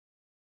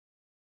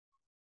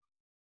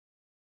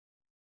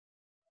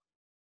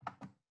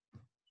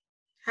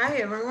Hi,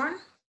 everyone.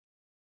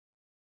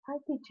 Hi,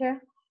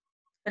 teacher.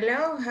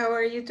 Hello, how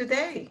are you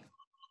today?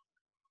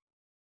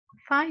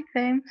 Fine,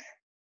 thanks.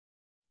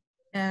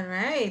 All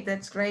right,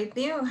 that's great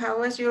news. How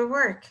was your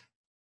work?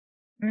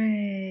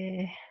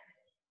 Very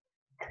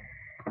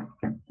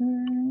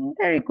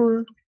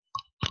good.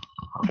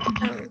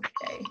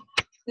 Okay,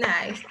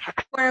 nice.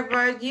 What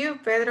about you,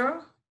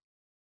 Pedro?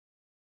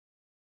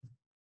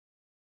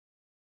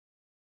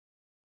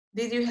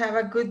 Did you have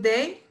a good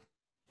day?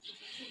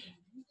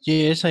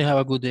 Yes, I have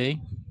a good day.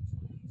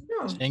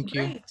 No, Thank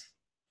you. great,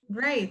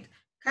 great.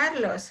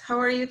 Carlos, how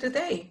are you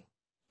today?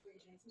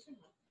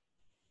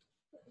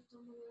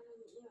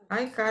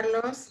 Hi,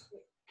 Carlos.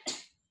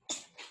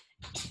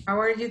 How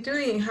are you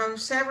doing?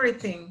 How's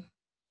everything?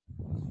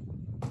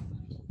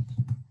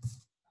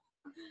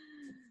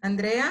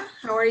 Andrea,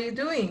 how are you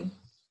doing?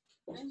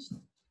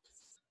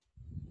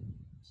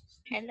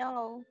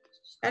 Hello.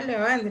 Hello,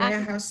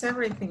 Andrea, how's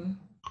everything?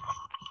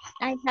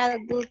 I had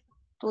a good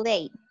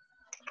today.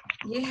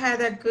 You had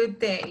a good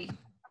day.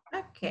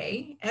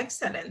 Okay,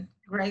 excellent.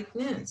 Great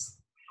news.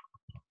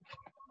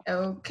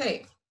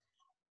 Okay.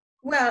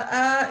 Well,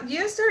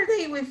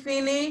 yesterday we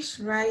finished,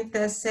 right,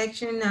 the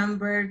section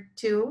number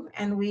 2,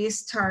 and we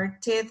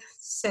started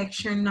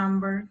section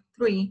number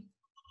 3.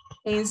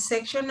 In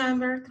section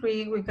number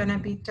 3, we're going to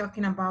be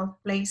talking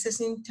about places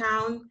in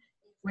town.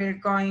 We're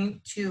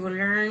going to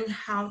learn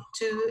how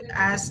to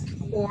ask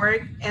for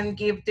and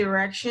give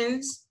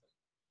directions.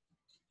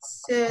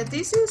 So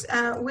this is,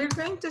 we're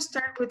going to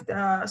start with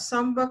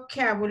some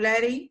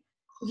vocabulary.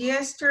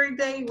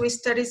 Yesterday, we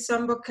studied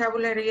some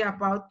vocabulary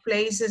about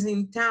places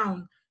in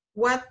town.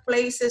 What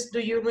places do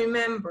you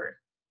remember?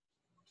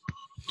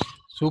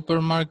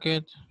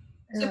 Supermarket,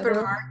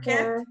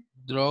 Supermarket,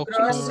 drugstore,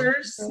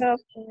 grocers,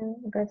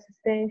 Gas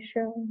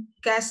station,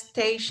 gas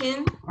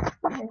station,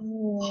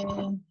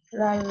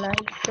 la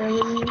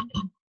library,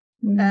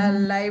 a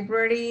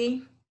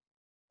library,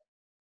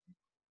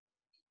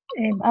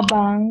 a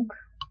bank,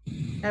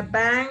 a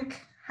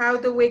bank. How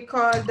do we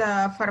call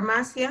the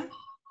farmacia?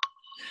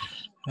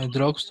 a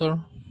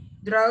drugstore,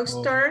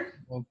 Drugstore,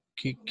 or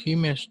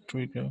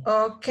chemistry.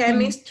 or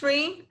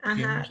chemistry,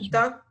 Chemistry.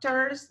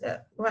 doctors,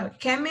 well,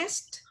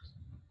 chemist,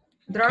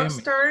 Chemi-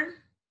 drugstore,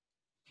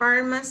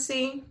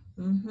 pharmacy,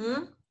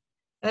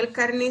 el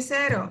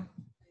carnicero,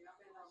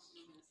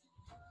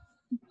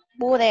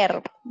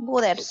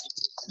 Buders.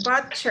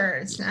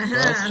 butchers,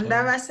 Butcher.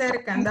 andaba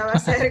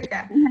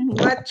cerca,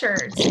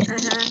 butchers,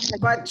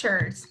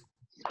 butchers.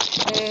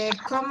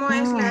 ¿Cómo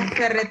es la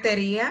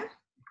ferretería?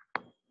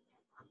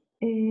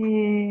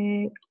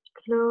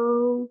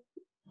 clothes,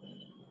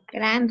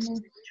 Grants.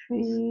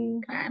 tree,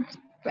 Parents.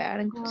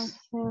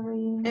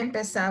 grocery,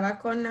 Empezaba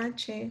con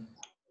H.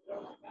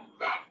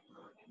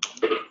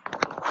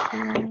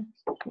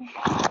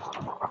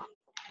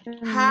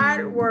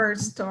 Hardware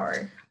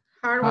store.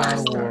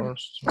 Hardware store.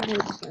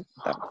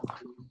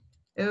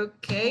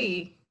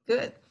 Okay,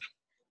 good.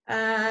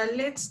 I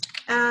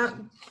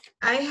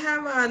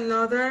have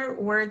another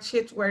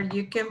worksheet where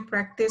you can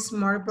practice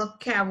more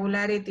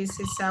vocabulary. This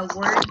is a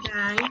word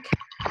bank.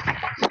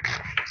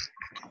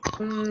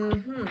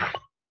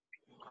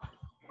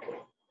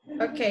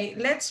 Okay,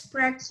 let's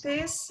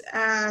practice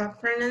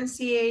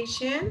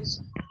pronunciation.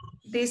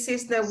 This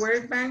is the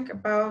word bank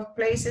about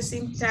places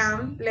in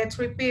town. Let's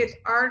repeat.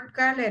 Art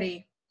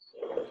gallery.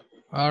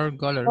 Art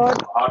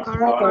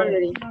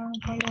gallery.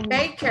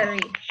 Bakery.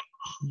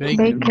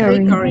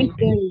 bakery,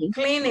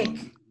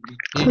 Clinic.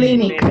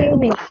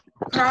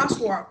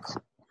 Crosswalk.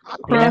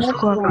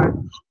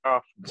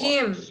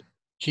 Gym.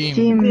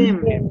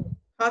 gym,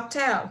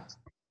 Hotel.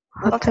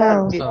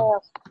 hotel,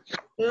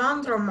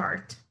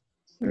 Laundromat.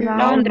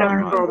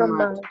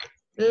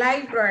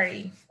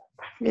 Library.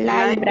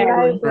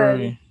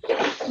 Library.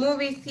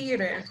 Movie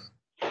theater.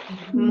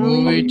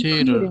 Movie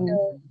theater.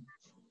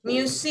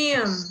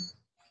 Museum.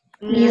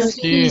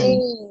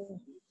 Museum.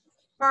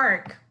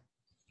 Park.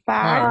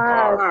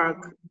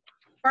 Park.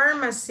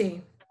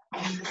 Pharmacy.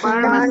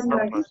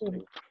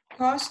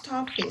 Post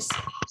office.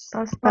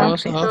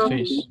 Post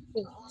office.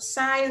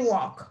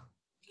 Sidewalk.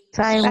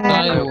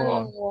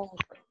 Sidewalk.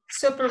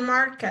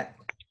 Supermarket.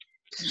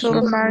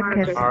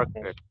 supermarket,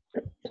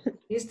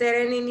 Is there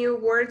any new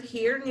word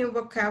here, new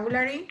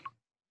vocabulary?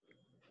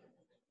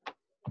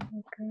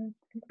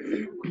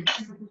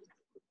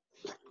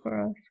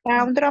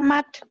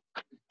 Laundromat.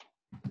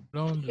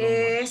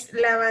 Es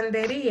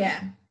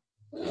lavandería.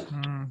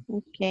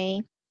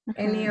 Okay.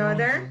 Any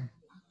other?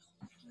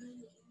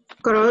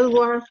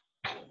 crosswalk,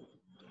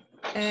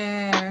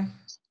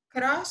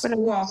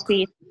 Crosswalk.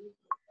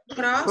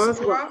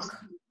 Crosswalk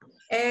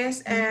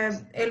es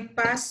el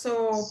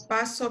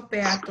paso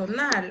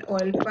peatonal o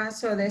el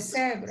paso de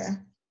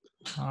cebra.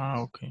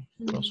 Okay.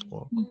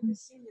 Crosswalk.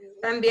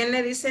 También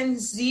le dicen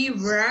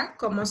zebra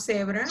como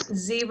cebra,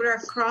 zebra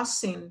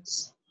crossing.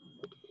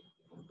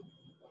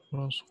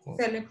 Crosswalk.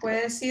 Se le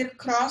puede decir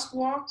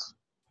crosswalk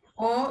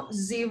o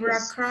zebra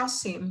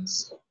crossing.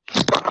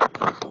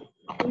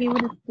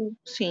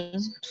 Sí.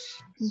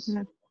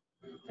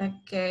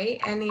 Okay,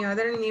 any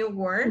other new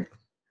word?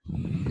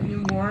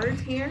 New word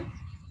here?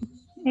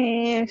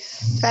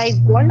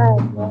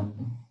 Sidewalk.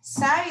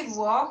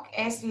 Sidewalk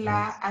es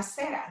la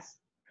acera.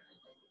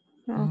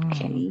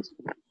 Okay.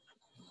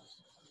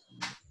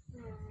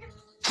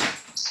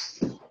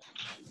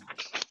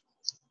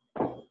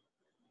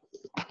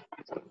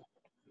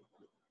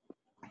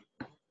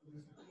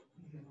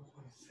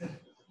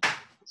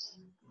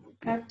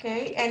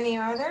 Okay, any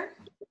other?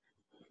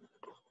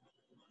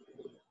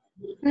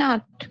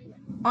 Not.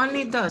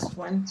 Only those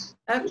one.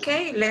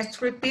 Okay,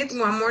 let's repeat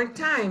one more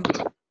time.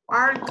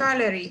 Art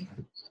gallery,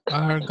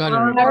 Art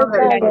gallery.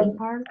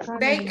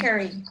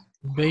 bakery,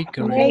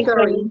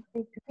 Bakery.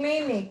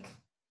 clinic,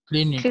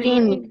 Clinic.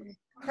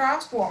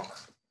 crosswalk,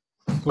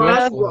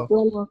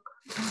 Crosswalk.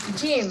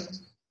 gym,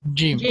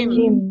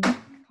 Gym.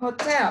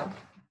 hotel,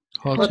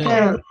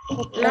 Hotel.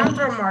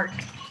 laundromat,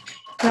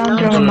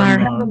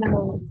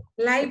 Laundromat.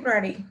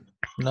 library,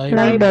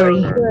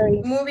 Library.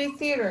 movie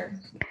theater,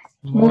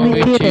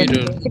 Movie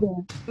theater.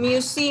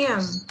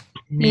 museum.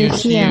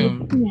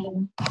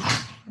 Museum.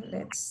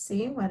 Let's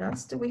see, what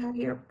else do we have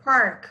here?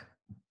 Park,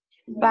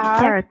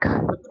 Park.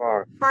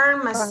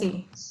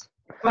 pharmacy,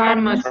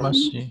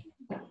 Pharmacy.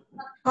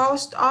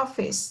 post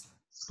office,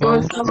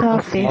 Post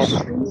Office.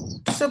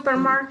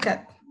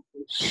 supermarket.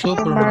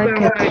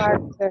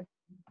 Supermarket.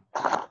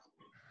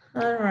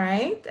 All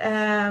right.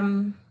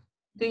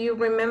 Do you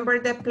remember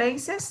the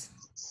places?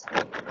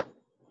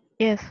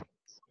 Yes.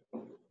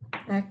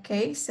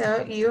 Okay,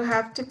 so you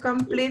have to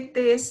complete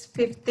these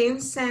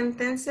 15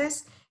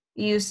 sentences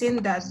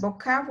using that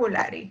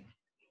vocabulary.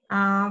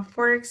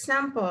 For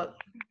example,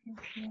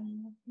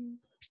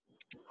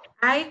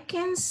 I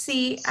can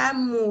see a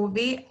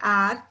movie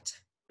at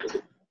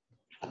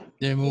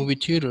The movie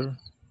theater.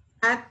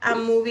 a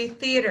movie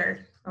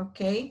theater,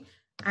 okay?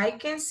 I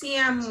can see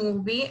a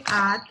movie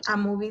at a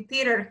movie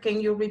theater. Can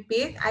you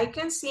repeat? I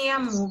can see a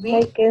movie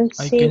I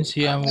can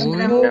see a at a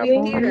movie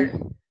movie theater.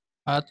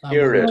 at a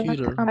movie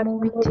theater. A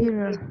movie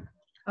theater.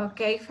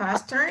 Okay,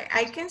 faster.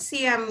 I can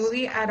see a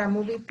movie at a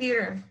movie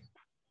theater.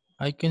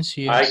 I can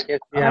see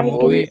a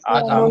movie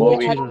at a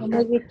movie theater. A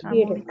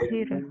movie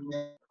theater.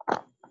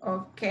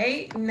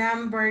 Okay,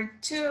 number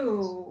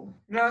 2.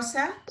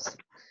 Rosa?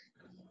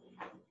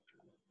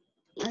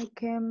 I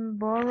can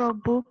borrow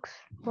books.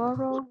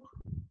 Borrow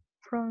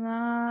from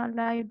a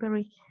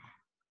library.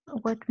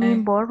 What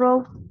mean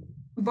borrow?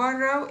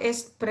 Borrow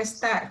is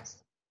prestar.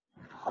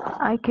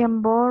 I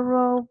can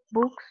borrow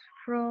books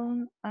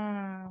from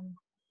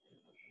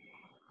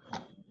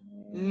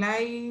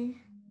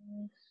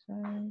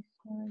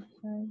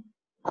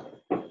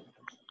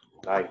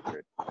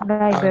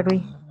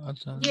library.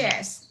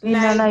 Yes, In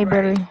a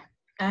library.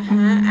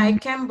 I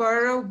can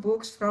borrow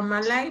books from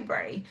a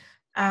library.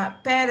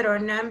 Pedro,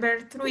 number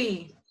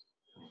 3.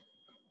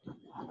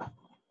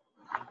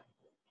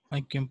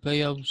 I can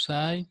play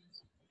outside.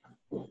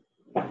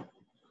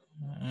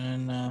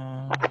 And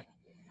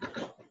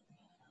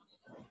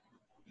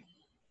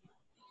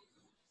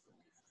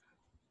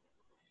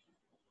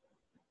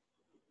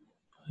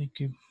I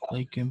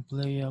can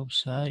play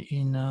outside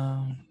in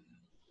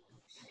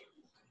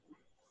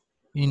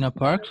a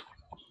park.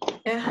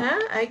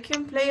 I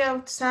can play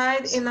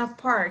outside in a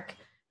park.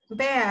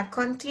 Bea,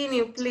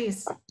 continue,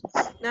 please.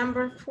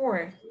 Number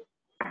 4.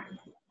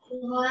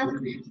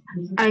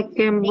 I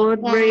can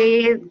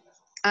buy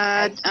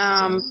at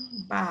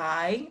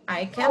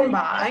I can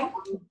buy.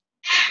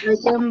 I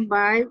can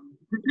buy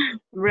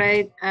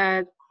bread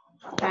at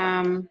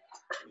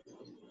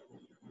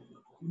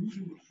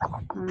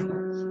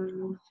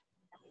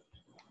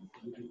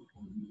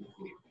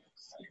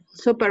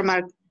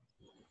supermarket.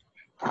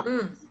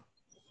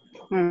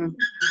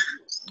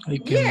 I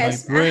can buy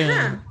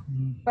bread.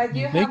 But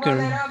you have Bakery.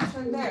 another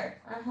option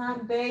there.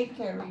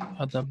 Bakery.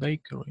 At a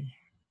bakery.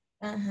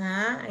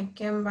 I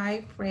can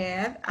buy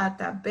bread at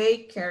a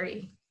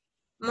bakery.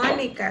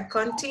 Monica,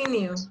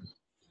 continue.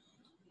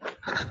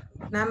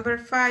 Number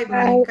 5,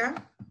 Monica.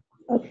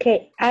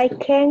 Okay, I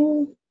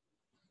can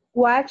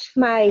wash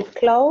my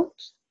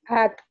clothes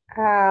at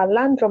a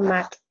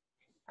laundromat.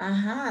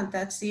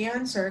 That's the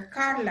answer.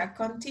 Carla,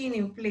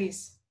 continue,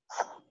 please.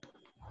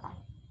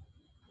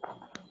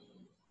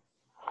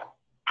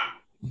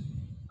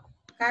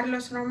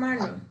 Carlos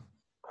Romano.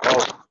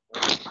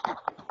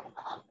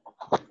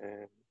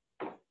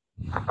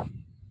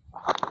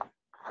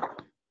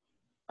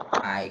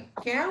 I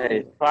can.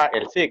 El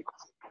 6.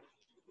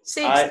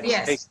 6,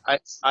 yes.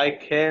 I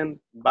can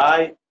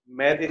buy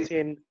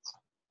medicine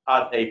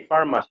at a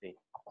pharmacy.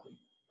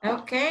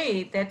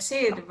 Okay, that's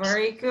it.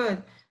 Very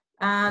good.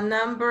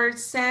 Number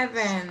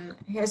 7,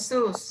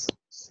 Jesus.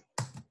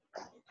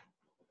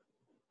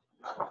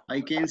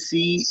 I can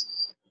see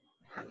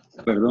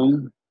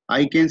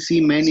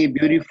many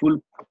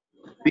beautiful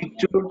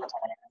pictures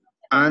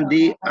and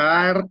the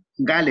art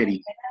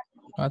gallery.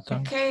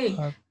 Okay,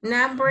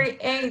 number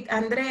 8,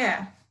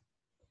 Andrea.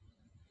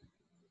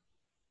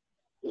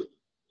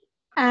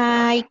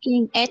 I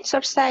can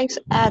exercise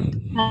at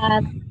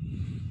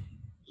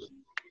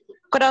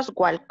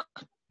crosswalk.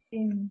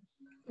 The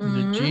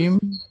gym.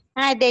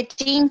 The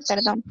gym,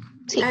 perdón.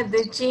 At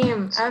the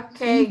gym.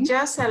 Okay,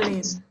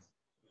 Jocelyn.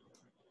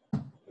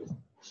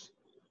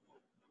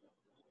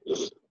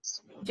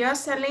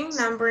 Jocelyn,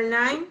 number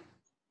 9.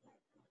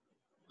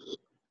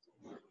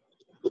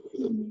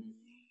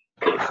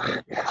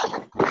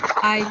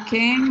 I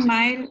can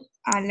mail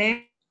a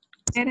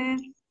letter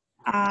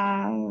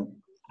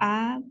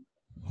at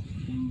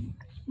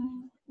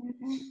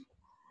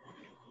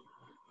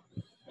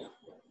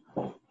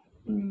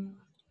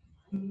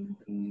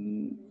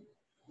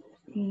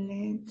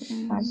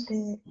At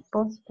the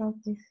post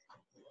office.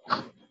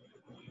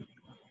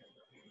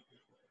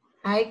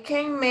 I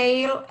can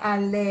mail a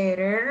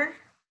letter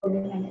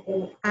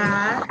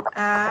at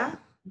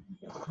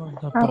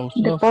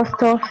The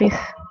post office.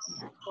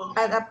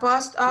 a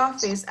post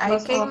office. I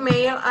can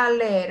mail a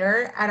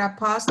letter at a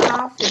post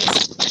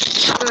office.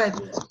 Good.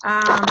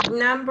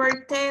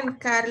 Number 10,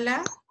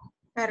 Carla.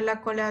 Carla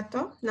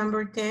Colato,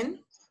 number 10.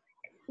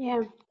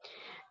 Yeah.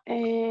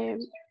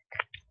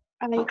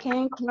 I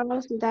can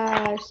cross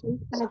the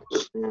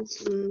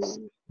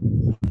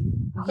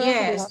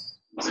Yes.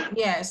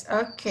 Yes.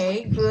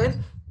 Okay,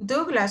 good.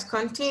 Douglas,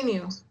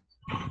 continue.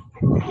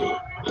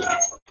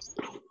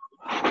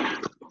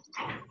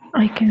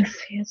 I can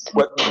see it.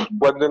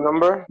 What the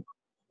number?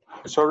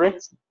 Sorry?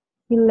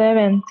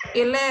 11.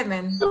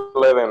 11.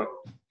 11.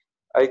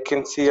 I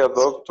can see a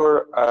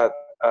doctor at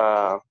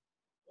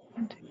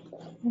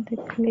The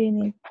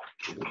clinic.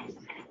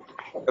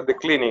 the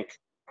clinic.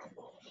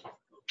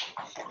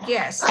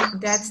 Yes,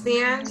 that's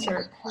the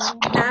answer.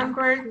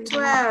 Number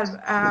 12.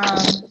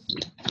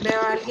 Veo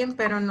a alguien,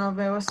 pero no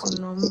veo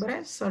su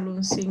nombre, solo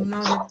un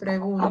signo de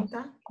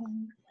pregunta.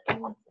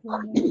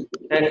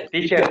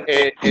 Teacher,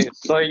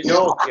 soy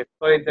yo que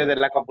estoy desde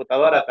la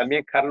computadora,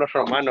 también Carlos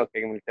Romano,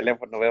 que en mi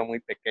teléfono veo muy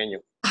pequeño.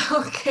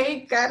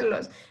 Ok,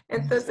 Carlos.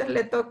 Entonces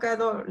le toca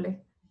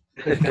doble.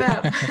 12.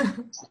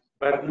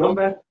 What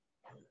number?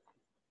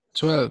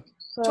 12.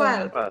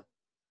 12. Well,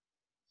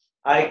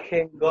 I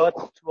can go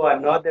to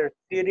another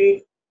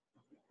city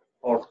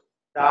or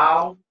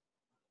town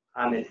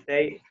and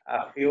stay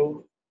a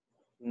few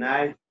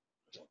nights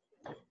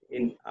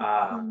in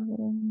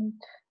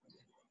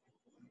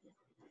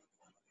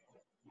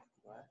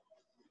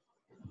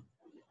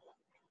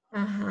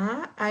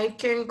I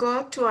can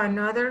go to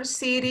another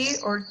city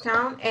or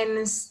town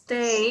and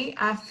stay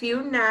a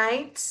few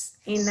nights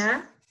in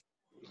a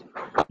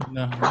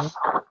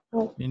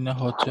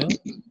hotel.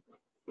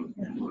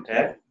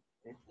 okay.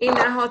 In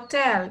a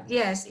hotel.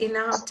 Yes, in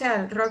a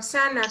hotel.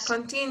 Roxana,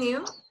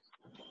 continue.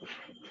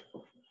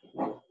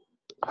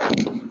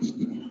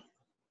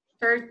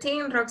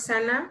 13,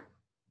 Roxana.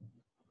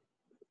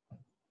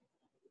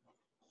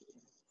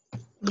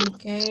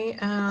 Okay,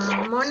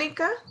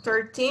 Monica,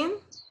 13.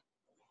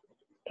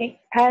 Okay.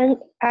 And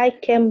I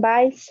can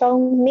buy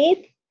some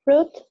meat,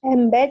 fruit,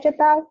 and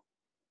vegetables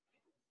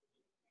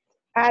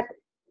at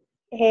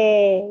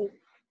a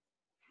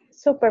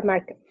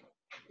supermarket.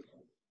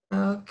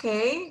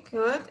 Okay,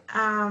 good.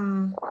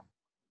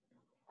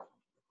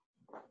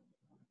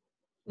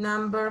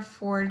 Number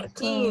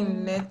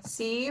 14. Let's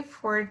see.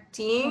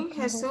 14,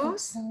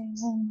 Jesus.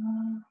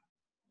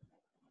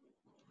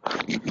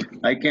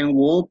 I can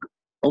walk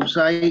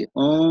outside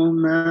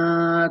on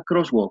a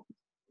crosswalk.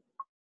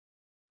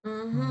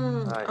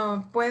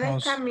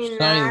 Puedes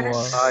caminar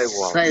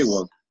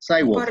Sidewalk.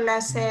 por la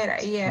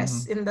acera.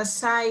 Yes, in the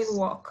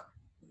sidewalk.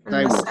 On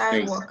the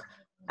Sidewalk,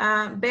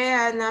 sidewalk.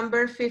 Bea,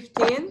 number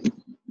 15.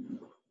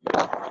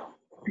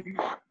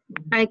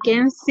 I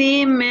can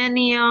see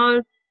many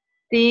old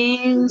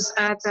things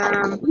at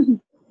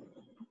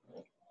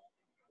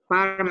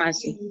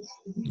pharmacy.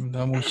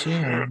 The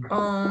museum.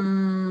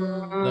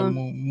 The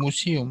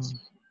museum.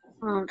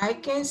 I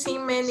can see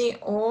many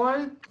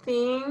old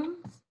things.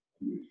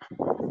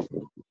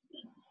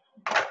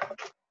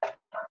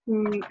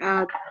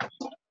 At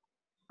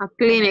a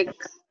clinic.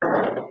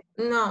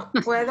 No,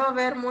 puedo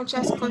ver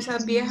muchas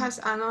cosas viejas.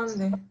 ¿A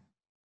dónde?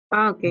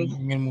 Okay.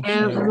 En el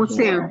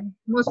museo.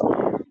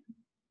 Museum.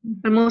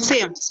 El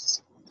museum.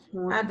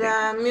 At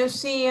the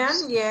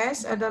museum,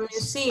 yes, at the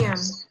museum.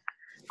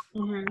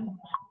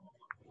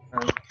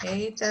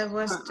 Okay, that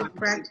was to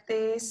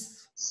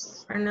practice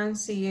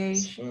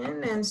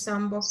pronunciation and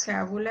some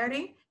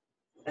vocabulary.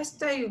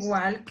 Esto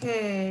igual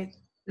que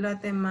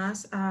las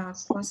demás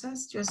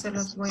cosas, yo se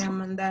los voy a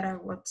mandar a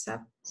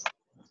WhatsApp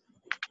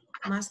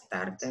más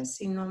tarde,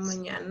 si no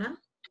mañana.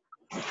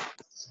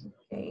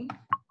 Okay.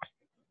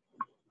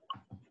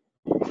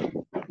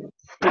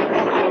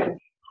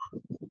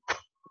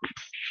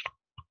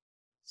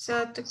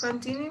 So to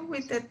continue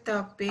with the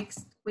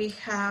topics, we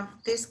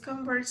have this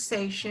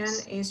conversation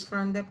is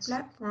from the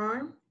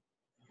platform.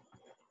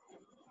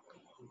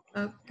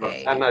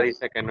 Okay. Ana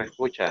dice que no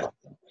escucha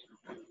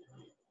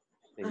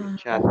en el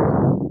chat.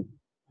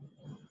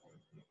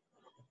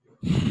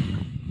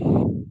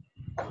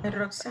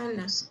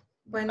 Roxana.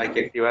 Bueno. Hay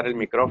que activar el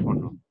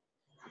micrófono.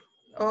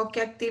 O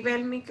que active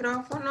el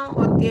micrófono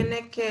o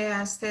tiene que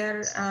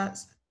hacer,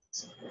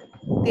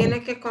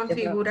 tiene que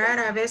configurar.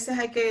 A veces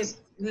hay que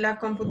la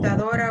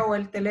computadora o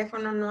el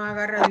teléfono no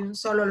agarra de un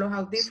solo los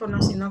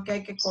audífonos, sino que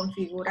hay que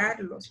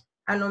configurarlos.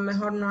 A lo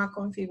mejor no ha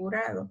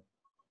configurado.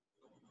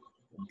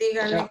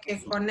 Díganle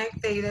que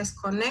conecte y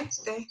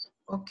desconecte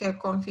o que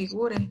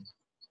configure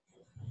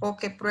o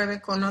que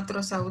pruebe con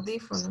otros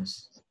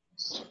audífonos.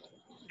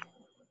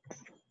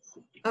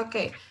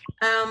 Okay,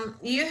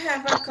 you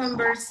have a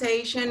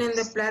conversation in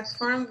the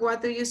platform.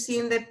 What do you see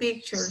in the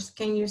pictures?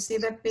 Can you see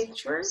the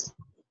picture?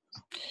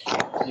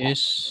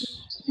 Yes,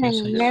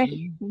 yes, I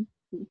see.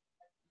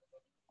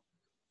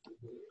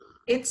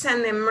 It's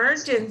an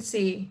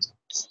emergency.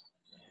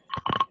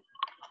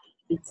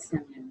 It's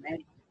an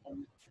emergency.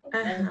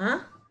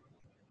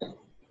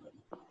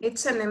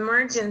 It's an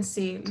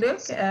emergency.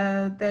 Look,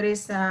 there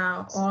is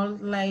an old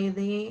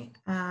lady,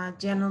 a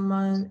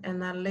gentleman,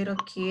 and a little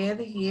kid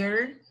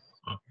here.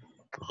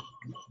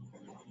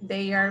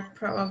 They are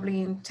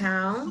probably in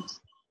town.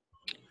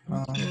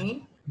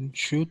 Okay.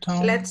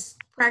 Showtown. Let's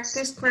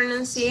practice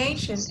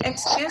pronunciation.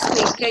 Excuse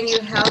me, can you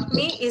help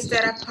me? Is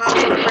there a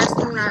public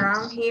restroom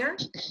around here?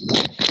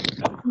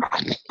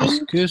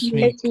 Excuse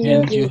me,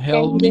 can you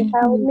help me?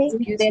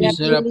 Is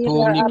there a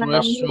public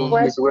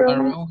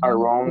restroom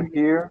around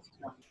here?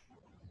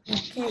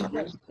 Okay,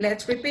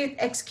 let's repeat.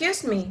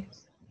 Excuse me,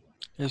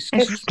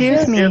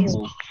 Excuse me.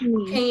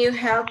 can you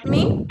help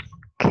me?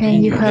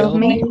 Can you help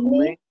me?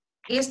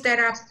 Is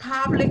there a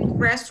public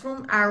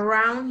restroom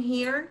around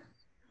here?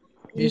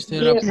 Is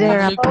there Is there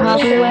a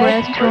public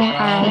restroom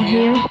around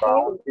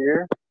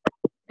here?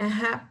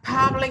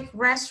 Public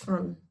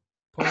restroom.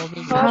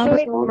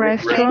 Public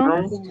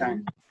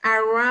restroom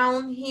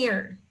Around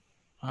here.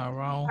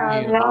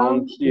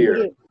 Around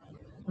here.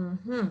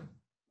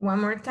 One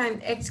more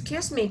time.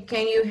 Excuse me,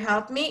 can you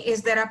help me?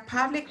 Is there a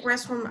public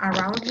restroom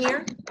around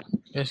here?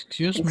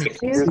 Excuse me.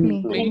 Excuse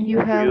me. Can you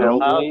help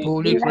me?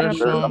 Public Is there a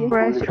restroom. public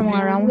restroom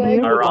around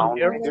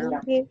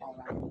here?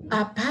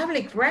 A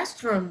public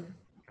restroom.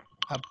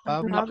 A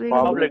public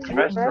Public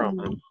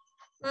restroom.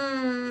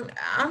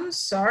 I'm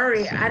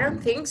sorry, I don't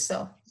think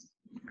so.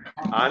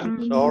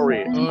 I'm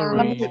sorry.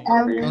 Sorry,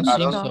 don't think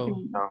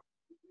so.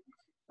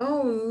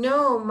 Oh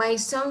no, my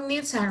son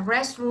needs a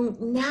restroom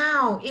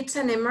now. It's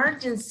an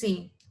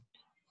emergency.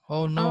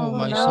 Oh no,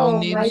 my son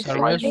needs a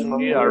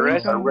restroom.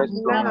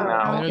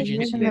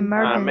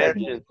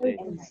 Emergency.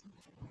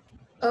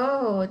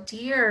 Oh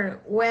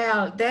dear.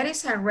 Well, there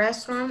is a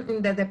restaurant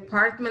in the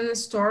department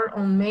store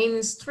on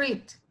Main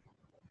Street.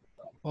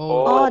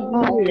 Oh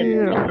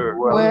dear.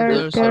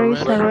 Where there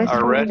is a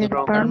restaurant in the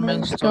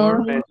department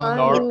store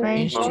on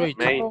Main Street.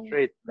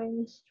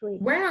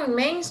 Where on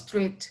Main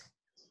Street?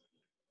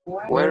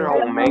 Where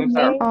on Main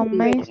Street? On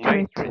Main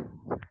Street.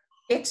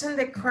 It's on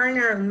the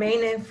corner of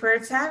Main and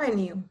First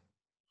Avenue.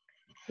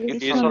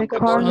 It's on the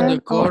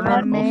corner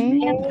of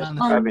Main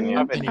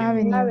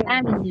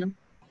Avenue.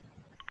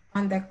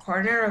 On the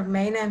corner of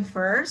Main and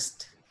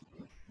First?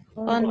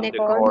 On the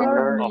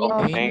corner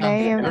of Main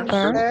and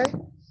First.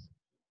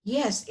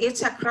 Yes,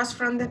 it's across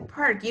from the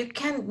park. You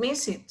can't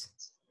miss it.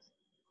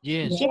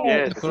 Yes,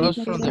 across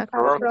from the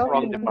park.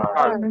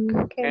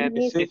 You can't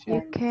miss it.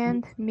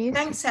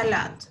 Thanks a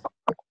lot.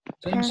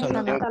 Thanks a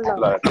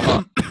lot.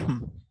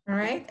 All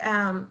right.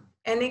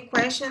 Any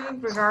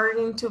questions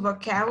regarding to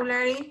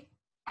vocabulary?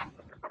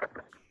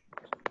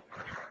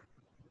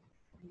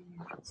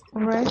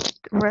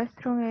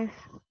 Restroom es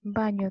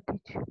baño,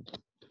 teacher.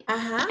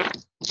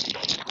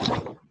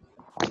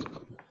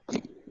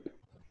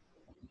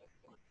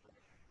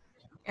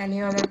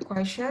 Any other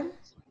question?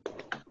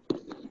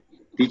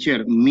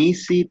 Teacher,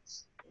 miss it.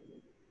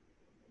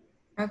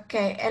 Ok,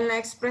 en la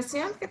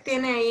expresión que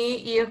tiene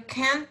ahí, you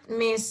can't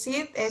miss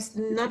it, es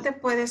no te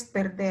puedes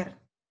perder.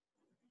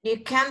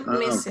 You can't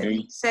miss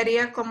it.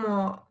 Sería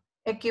como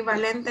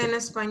equivalente en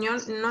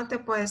español, no te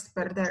puedes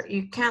perder.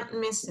 You can't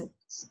miss it.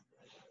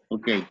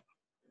 Okay.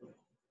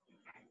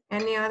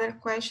 Any other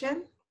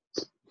question?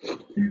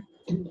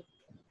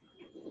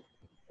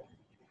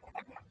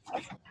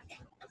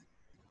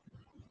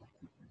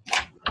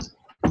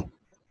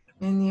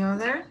 Any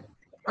other?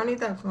 Only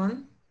that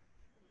one.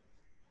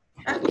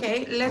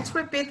 Okay, let's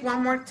repeat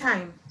one more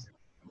time.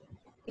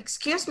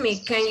 Excuse me,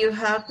 can you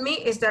help me?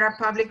 Is there a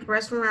public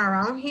restroom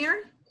around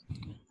here?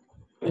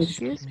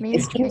 Excuse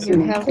me, can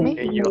you help me?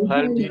 Can you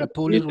help me? A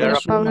public Is there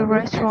a public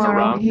restroom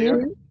around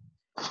here?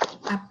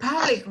 A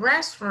public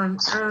restroom?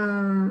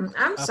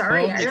 I'm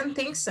sorry, I don't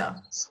think so.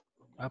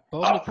 A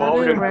public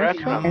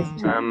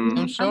restroom?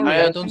 I'm sorry,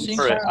 I don't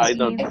think so. I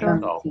don't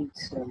think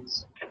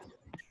so.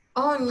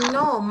 Oh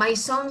no, my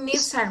son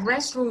needs a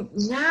restroom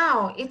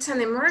now. It's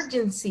an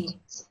emergency.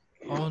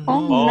 Oh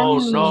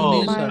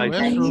no, I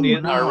need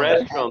a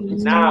restroom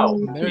now.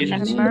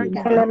 Emergency.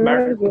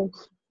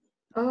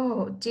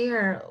 Oh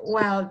dear.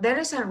 Well, there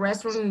is a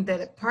restroom in the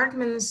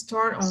department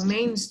store on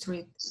Main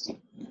Street.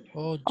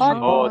 Oh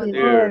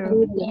dear.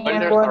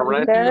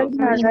 Well, there's a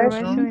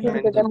restroom in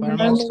the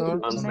department store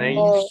on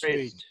Main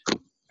Street.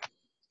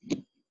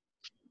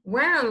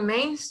 Where on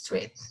Main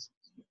Street?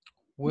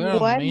 Where on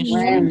Main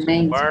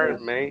Street? Where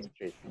Main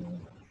Street?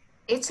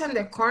 It's on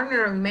the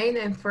corner of Main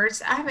and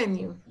First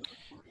Avenue.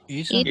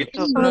 It's on the It's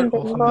on corner on the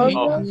of May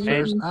corner and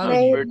First Main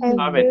Avenue.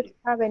 and Avenue. First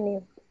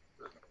Avenue.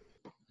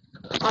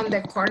 On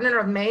the corner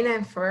of Main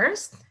and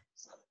First?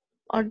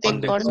 Or the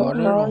On the corner.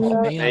 corner of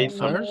Corner May Main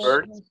and of and First.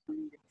 First.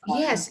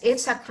 Yes,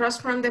 it's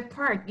across from the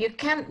park. You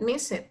can't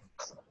miss it.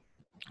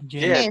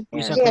 Yes, Yes,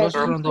 it's Yes. across Yes,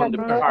 from from it's the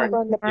the across park. park.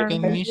 from the You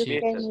can park. miss You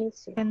it. can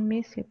miss it. Can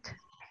miss it.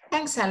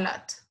 Thanks a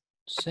lot.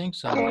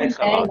 Thanks a lot. Thanks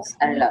a lot.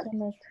 Thanks a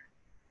lot.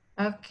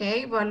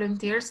 Okay,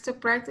 volunteers to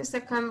practice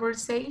the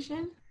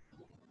conversation?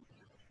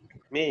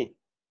 Me,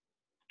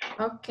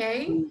 Okay,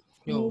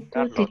 Yo. Me too,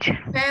 Carlos. teacher.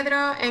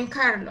 Pedro and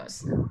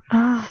Carlos.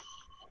 Ah,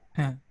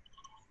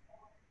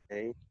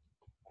 Okay.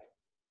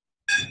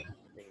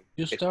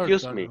 You start,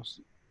 Excuse me. Carlos.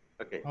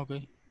 Okay.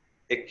 Okay.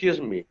 Excuse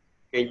me.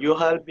 Can you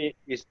help me?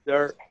 Is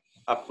there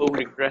a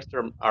public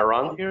restroom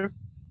around here?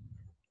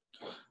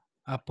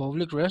 A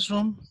public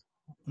restroom?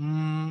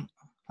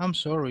 I'm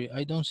sorry,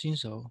 I don't think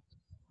so.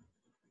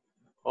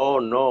 Oh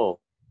no.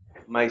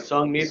 My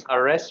son needs a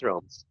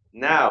restroom.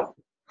 Now.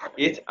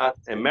 It's an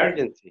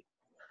emergency.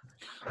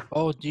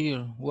 Oh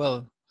dear,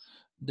 well,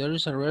 there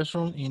is a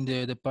restaurant in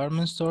the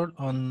department store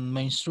on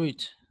Main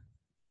Street.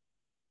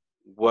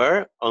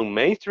 Where? On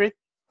Main Street?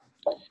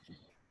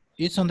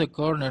 It's on the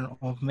corner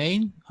of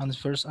Main and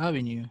First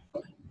Avenue.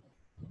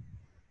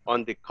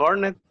 On the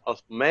corner of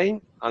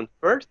Main and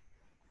First?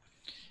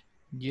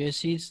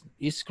 Yes,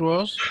 it's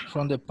across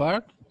from the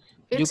park.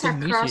 You It's can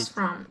miss across it.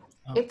 from.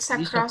 Oh, It's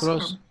it's across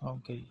across. from.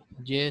 Okay.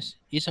 Yes,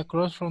 it's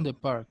across from the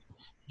park.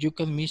 You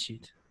can miss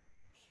it.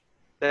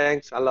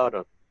 Thanks a lot.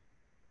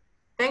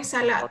 Thanks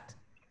a lot.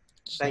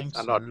 Thanks a Thanks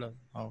a lot. lot.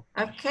 Oh.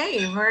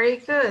 Okay, very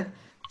good.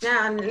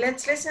 Now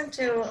let's listen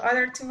to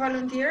other two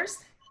volunteers.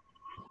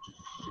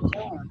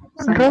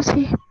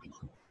 Rosy.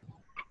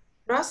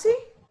 Rosie?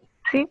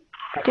 Sí.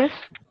 Yes.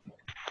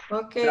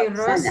 Okay,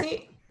 Roxana.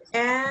 Rosie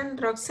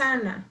and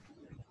Roxana.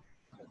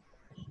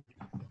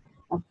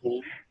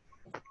 Okay.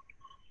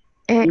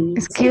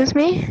 Excuse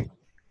me.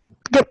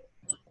 Yep.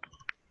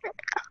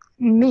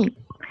 Me.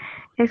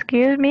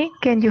 Excuse me.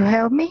 Can you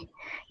help me?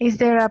 Is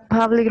there a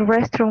public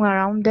restroom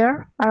around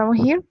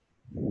here?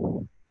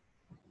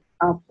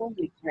 A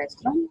public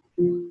restroom?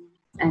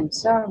 I'm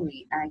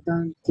sorry, I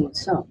don't think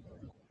so.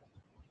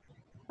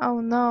 Oh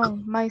no,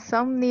 my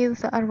son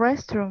needs a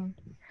restroom.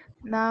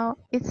 Now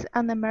it's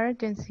an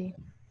emergency.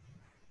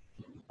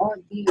 Oh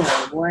dear,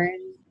 where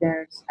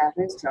there's a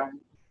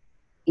restaurant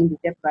in the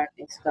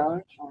department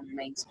store on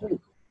Main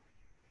Street.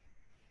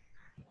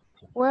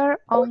 We're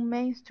on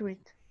Main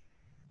Street.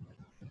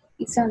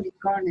 It's on the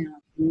corner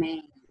of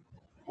Main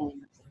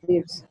and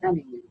First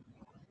Avenue.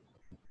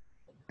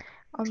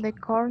 On the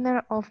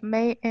corner of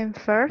May and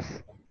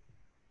First.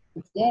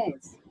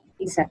 Yes,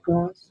 it's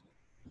across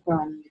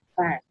from the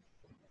park.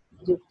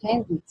 You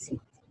can't miss it.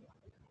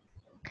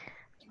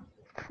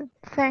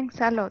 Thanks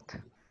a lot.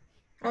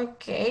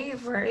 Okay,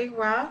 very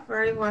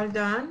well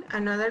done.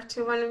 Another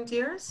two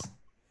volunteers.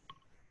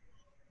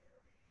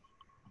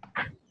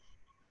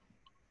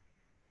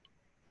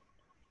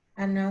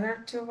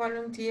 Another two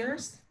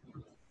volunteers.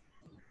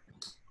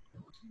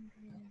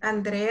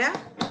 Andrea.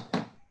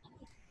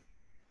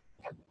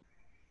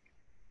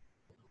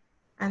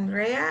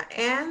 Andrea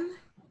and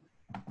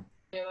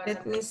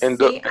let me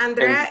see,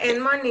 Andrea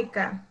and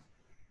Monica.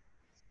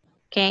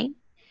 Okay.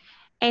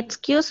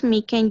 Excuse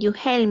me, can you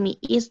help me?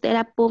 Is there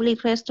a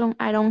public restroom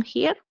around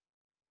here?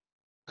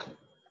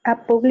 A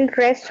public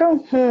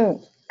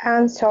restroom?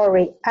 I'm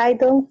sorry, I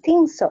don't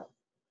think so.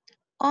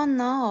 Oh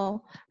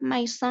no,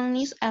 my son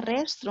needs a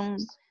restroom.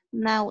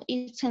 Now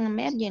it's an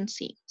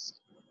emergency.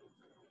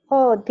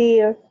 Oh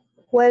dear.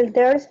 Well,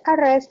 there's a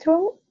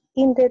restroom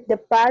in the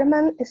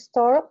department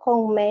store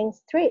on Main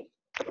Street.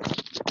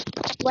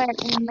 Where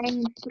on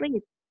Main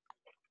Street?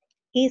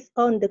 It's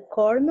on the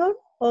corner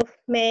of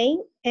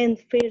Main and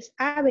First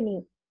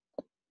Avenue.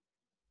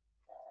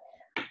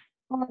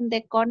 On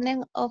the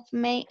corner of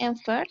Main and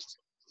First?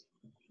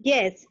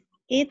 Yes,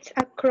 it's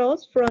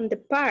across from the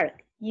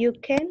park. You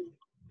can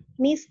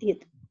miss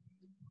it.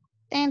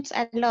 Thanks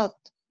a lot.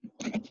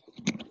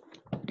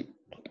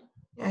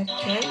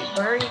 Okay,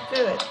 very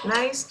good.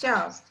 Nice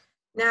job.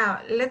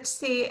 Now, let's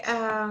see.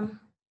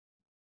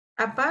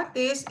 About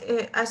this,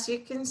 as you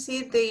can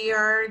see, they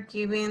are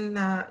giving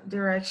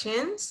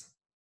directions.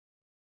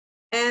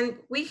 And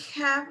we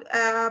have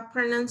a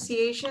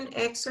pronunciation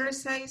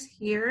exercise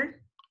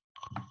here.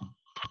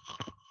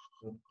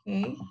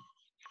 Okay.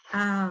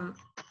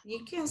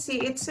 You can see,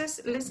 it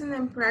says listen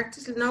and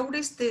practice.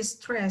 Notice the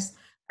stress.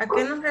 ¿A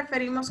qué nos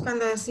referimos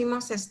cuando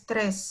decimos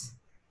estrés?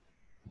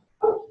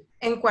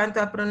 En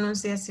cuanto a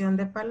pronunciación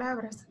de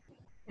palabras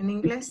en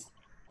inglés.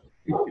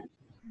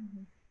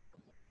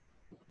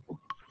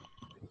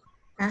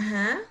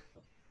 Ajá.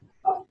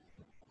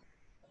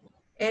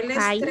 El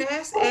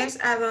estrés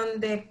es a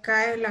donde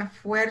cae la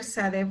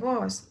fuerza de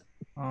voz.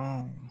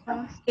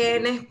 Que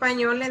en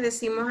español le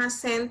decimos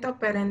acento,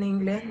 pero en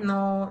inglés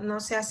no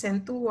se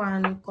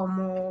acentúan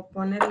como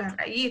poner la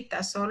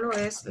rayita, solo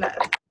es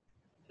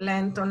la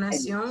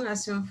entonación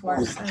hace un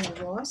fuerza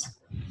de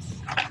voz.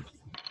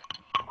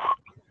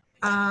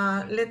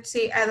 let's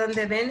see, a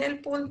donde ven el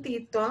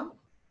puntito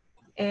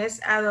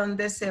es a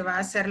donde se va a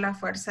hacer la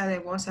fuerza de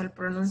voz al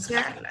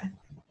pronunciarla.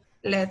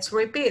 Let's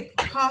repeat.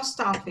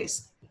 Post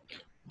office.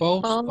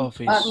 Post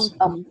office.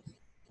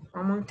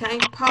 One more time.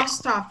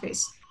 Post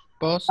office.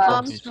 Post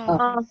office.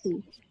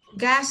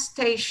 Gas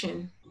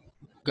station.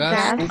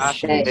 Gas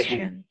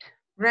station.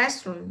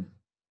 Restroom.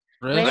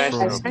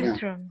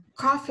 Restroom.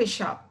 Coffee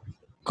shop.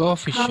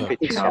 Coffee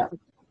shop.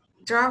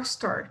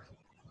 Drugstore.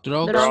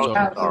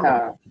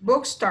 Drugstore.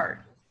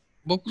 Bookstore.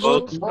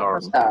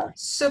 Bookstore.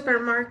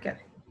 Supermarket.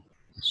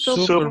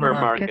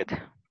 Supermarket.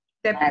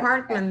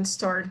 Department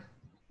store.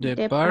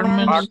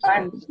 Department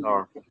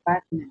Store.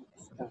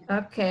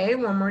 Okay,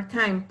 one more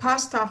time.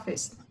 Post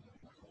office.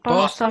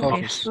 Post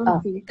office.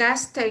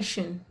 Gas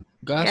station.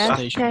 Gas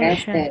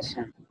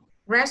station.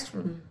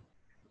 Restroom.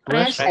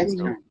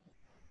 Restroom.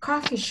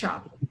 Coffee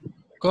shop.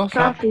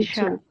 Coffee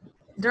shop.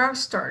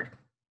 Drugstore.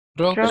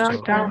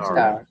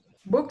 Drugstore.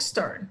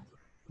 Bookstore.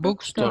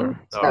 Bookstore.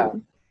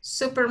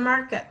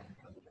 Supermarket.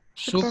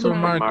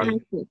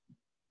 Supermarket.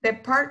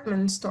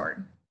 Department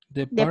store.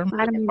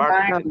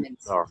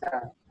 Department Store.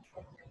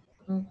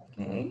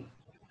 Okay.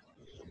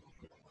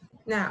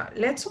 Now,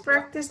 let's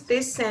practice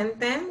this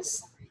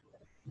sentence.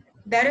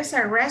 There is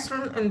a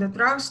restaurant in the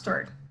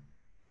drugstore.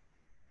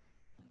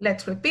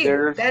 Let's repeat.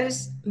 There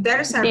is a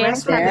restaurant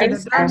in the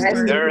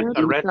drugstore. There is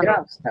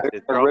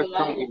a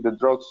restaurant in the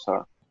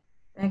drugstore.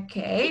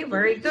 Okay,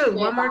 very good.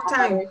 One more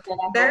time.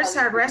 There's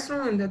a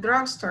restaurant in the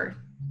drugstore.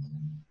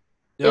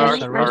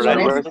 There's a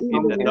restaurant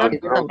in the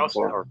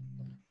drugstore.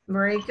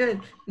 Very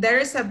good. There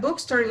is a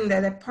bookstore in the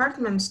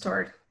department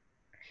store.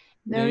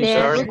 There is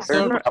a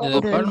bookstore in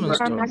the department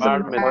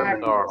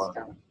store.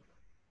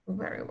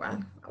 Very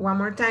well. One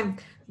more time.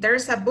 There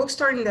is a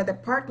bookstore in the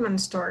department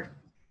store.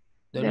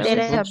 There is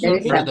a bookstore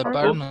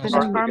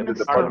in the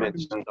department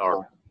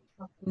store.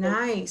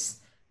 Nice.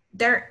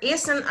 There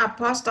isn't a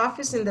post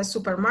office in the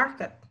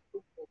supermarket.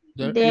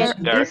 There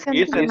isn't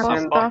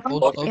a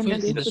post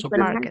office in the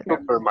supermarket.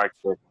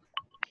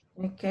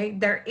 Okay.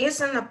 There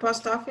isn't a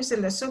post office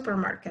in the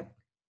supermarket.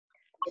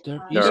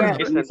 There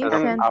isn't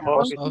a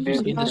post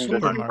office in the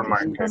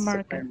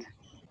supermarket.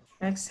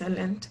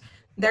 Excellent.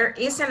 There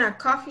isn't a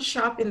coffee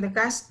shop in the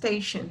gas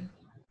station.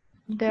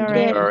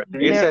 There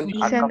isn't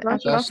a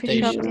coffee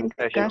shop in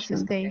the gas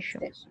station.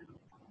 station.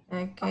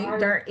 Okay.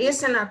 There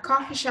isn't a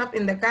coffee shop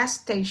in the gas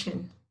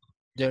station.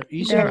 There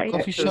isn't a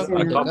coffee shop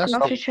in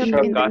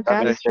the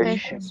gas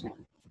station.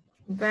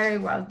 Very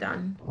well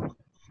done.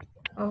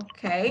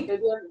 Okay.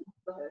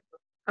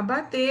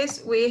 About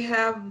this, we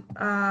have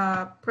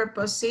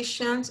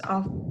prepositions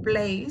of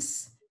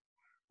place.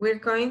 We're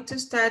going to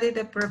study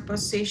the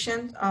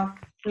prepositions of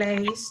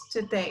place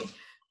today.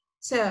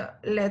 So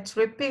let's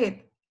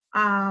repeat.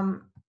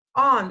 On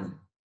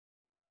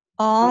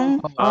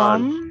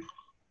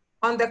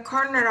the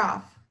corner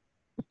of.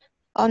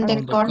 On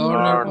the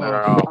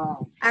corner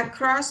of.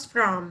 Across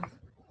from.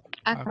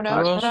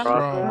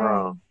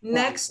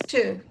 Next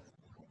to.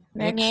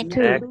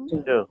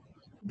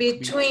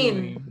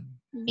 Between.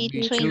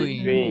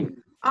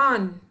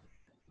 On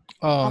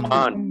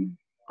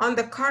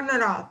the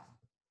corner of.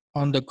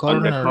 On the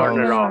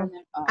corner of.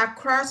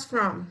 Across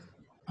from.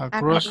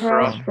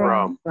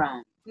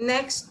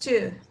 Next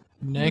to.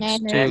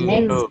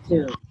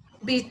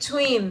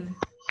 Between.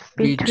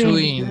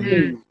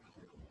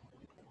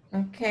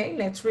 Okay,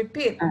 let's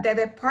repeat. The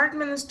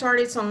department store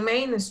is on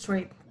Main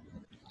Street.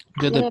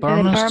 The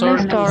department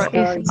store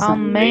is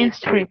on Main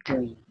Street.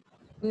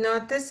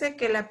 Nótese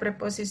que la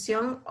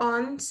preposición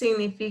on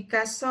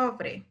significa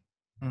sobre.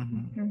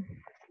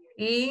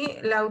 Y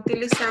la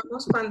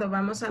utilizamos cuando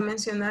vamos a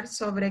mencionar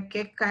sobre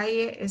qué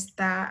calle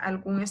está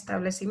algún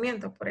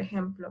establecimiento, por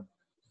ejemplo.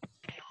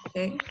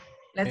 Okay.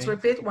 Let's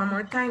repeat one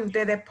more time.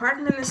 The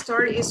department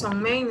store is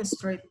on Main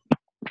Street.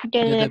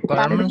 The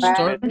department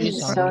store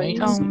is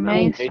on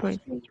Main Street.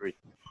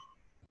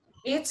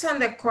 It's on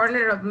the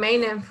corner of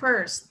Main and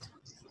First.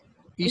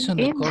 It's on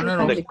the corner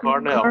of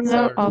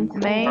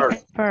Main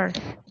and First.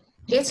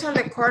 It's on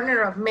the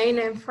corner of Main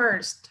and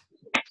First.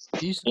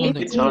 It's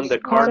on the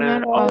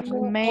corner of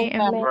Main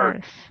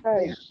and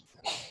First.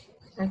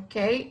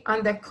 Okay,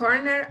 on the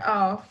corner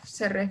of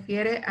se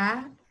refiere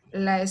a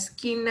la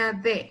esquina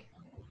de.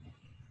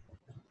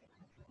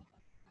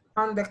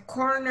 On the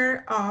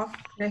corner of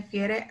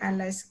refiere a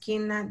la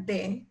esquina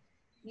de.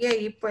 Y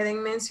ahí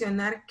pueden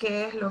mencionar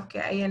qué es lo que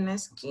hay en la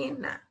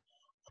esquina.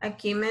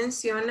 Aquí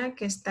menciona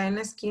que está en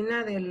la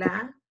esquina de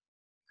la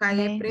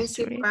calle Main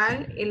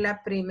principal y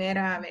la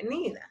primera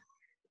avenida.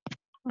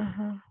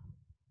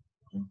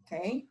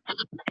 Okay.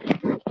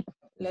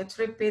 Let's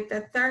repeat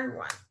the third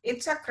one.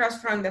 It's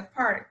across from the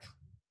park.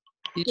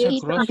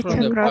 It's across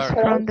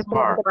from the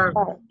park.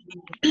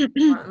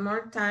 One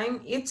more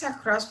time. It's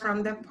across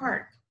from the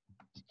park.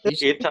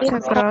 It's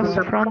across from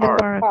the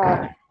park.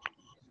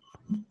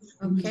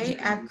 Ok,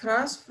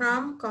 across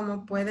from,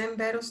 como pueden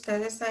ver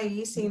ustedes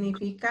ahí,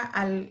 significa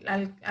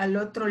al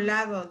otro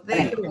lado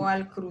de o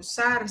al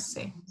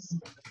cruzarse.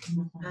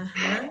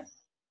 Ajá.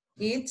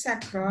 It's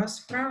across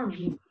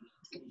from.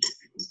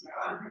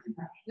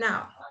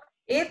 Now,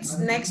 it's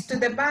next to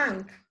the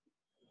bank.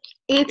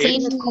 It's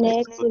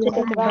next to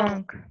the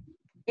bank.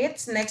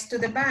 It's next to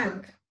the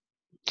bank.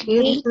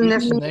 It's It's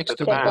next next to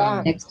to the the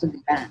bank. Next to the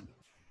bank.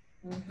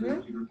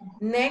 Ujú.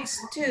 Next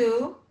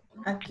to,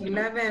 aquí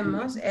la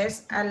vemos,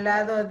 es al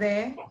lado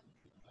de,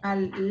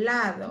 al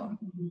lado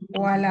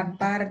o a la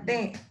par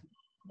de.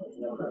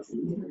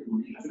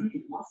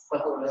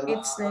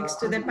 It's next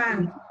to the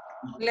bank.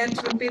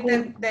 Let's repeat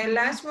the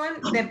last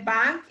one. The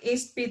bank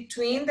is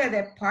between the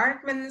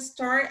department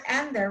store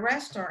and the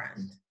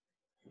restaurant.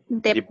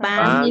 The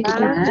bank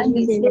bank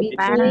is is the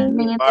between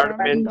the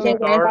department the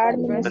store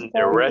department and the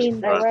store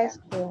in the restaurant.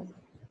 restaurant.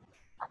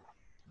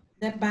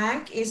 The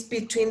bank is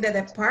between the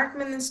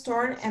department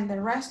store and the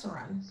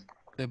restaurant.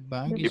 The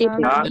bank is The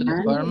between bank the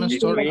department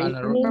store between and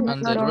the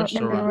restaurant. Department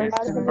store and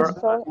the and the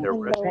restaurant.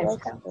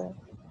 restaurant.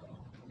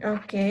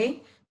 Ok.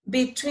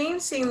 Between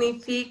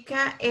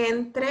significa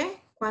entre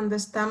cuando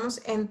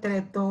estamos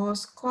entre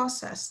dos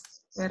cosas,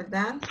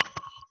 ¿verdad?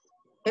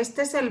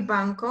 Este es el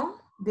banco.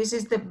 This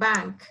is the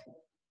bank.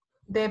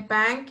 The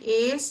bank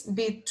is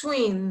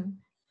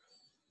between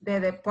the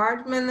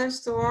department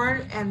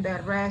store and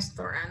the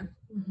restaurant.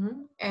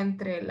 Ujú.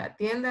 Entre la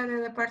tienda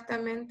de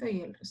departamento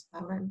y el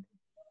restaurante.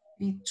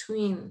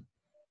 Between.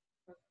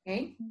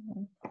 Okay.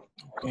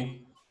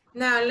 Okay.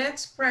 Now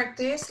let's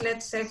practice.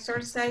 Let's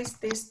exercise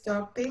this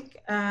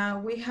topic.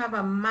 We have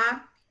a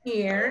map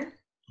here.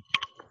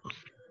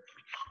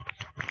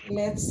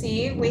 Let's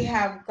see. We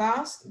have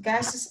gas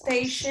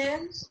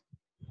station,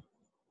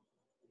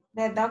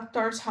 the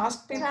doctor's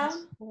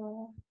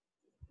hospital,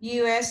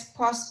 U.S.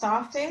 Post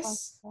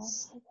Office,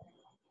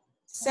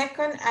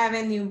 Second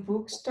Avenue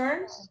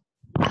Bookstore,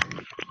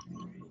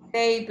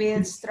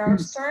 David's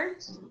Drugstore,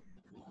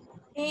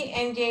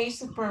 P&J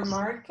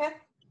Supermarket,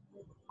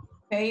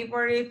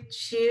 Favorite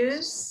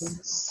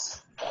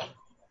Shoes,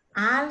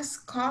 Al's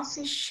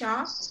Coffee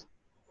Shop,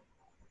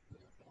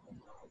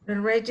 the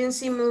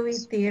Regency Movie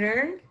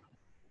Theater,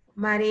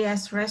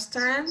 Maria's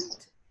Restaurant,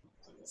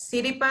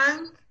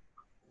 Citibank,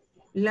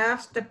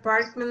 Love's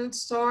Department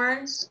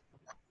Store,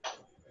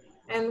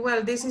 and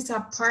well, this is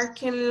a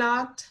parking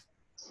lot.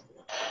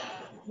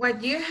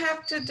 What you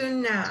have to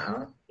do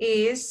now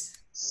is,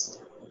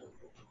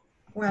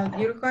 well,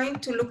 you're going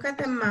to look at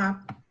the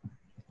map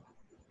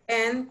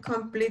and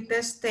complete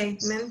the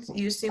statement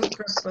using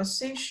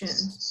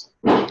prepositions.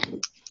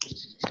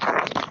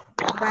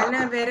 Van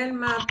a ver el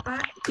mapa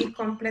y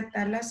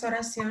completar las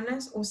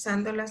oraciones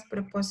usando las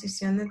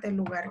preposiciones del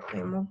lugar que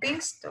hemos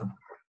visto.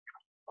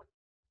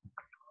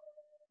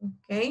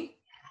 Ok.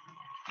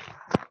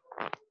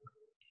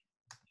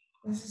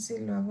 No sé si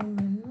lo hago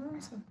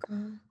menos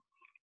acá.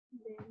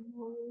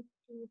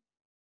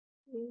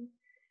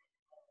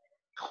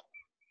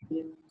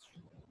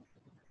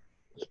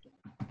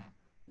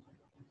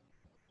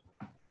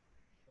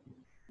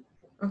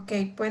 Ok,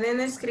 pueden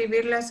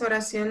escribir las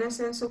oraciones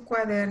en su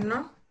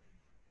cuaderno,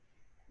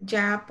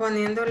 ya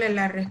poniéndole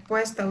la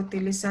respuesta,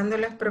 utilizando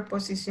las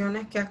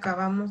preposiciones que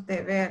acabamos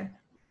de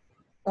ver.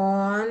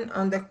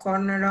 On the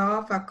corner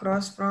of,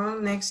 across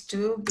from, next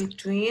to,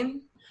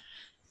 between.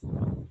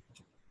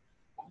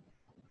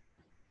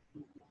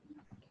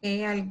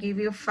 Okay, I'll give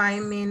you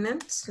 5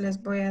 minutes.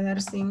 Les voy a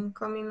dar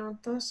 5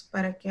 minutos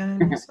para que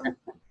hagan eso.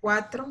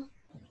 4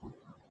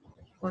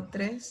 o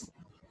 3.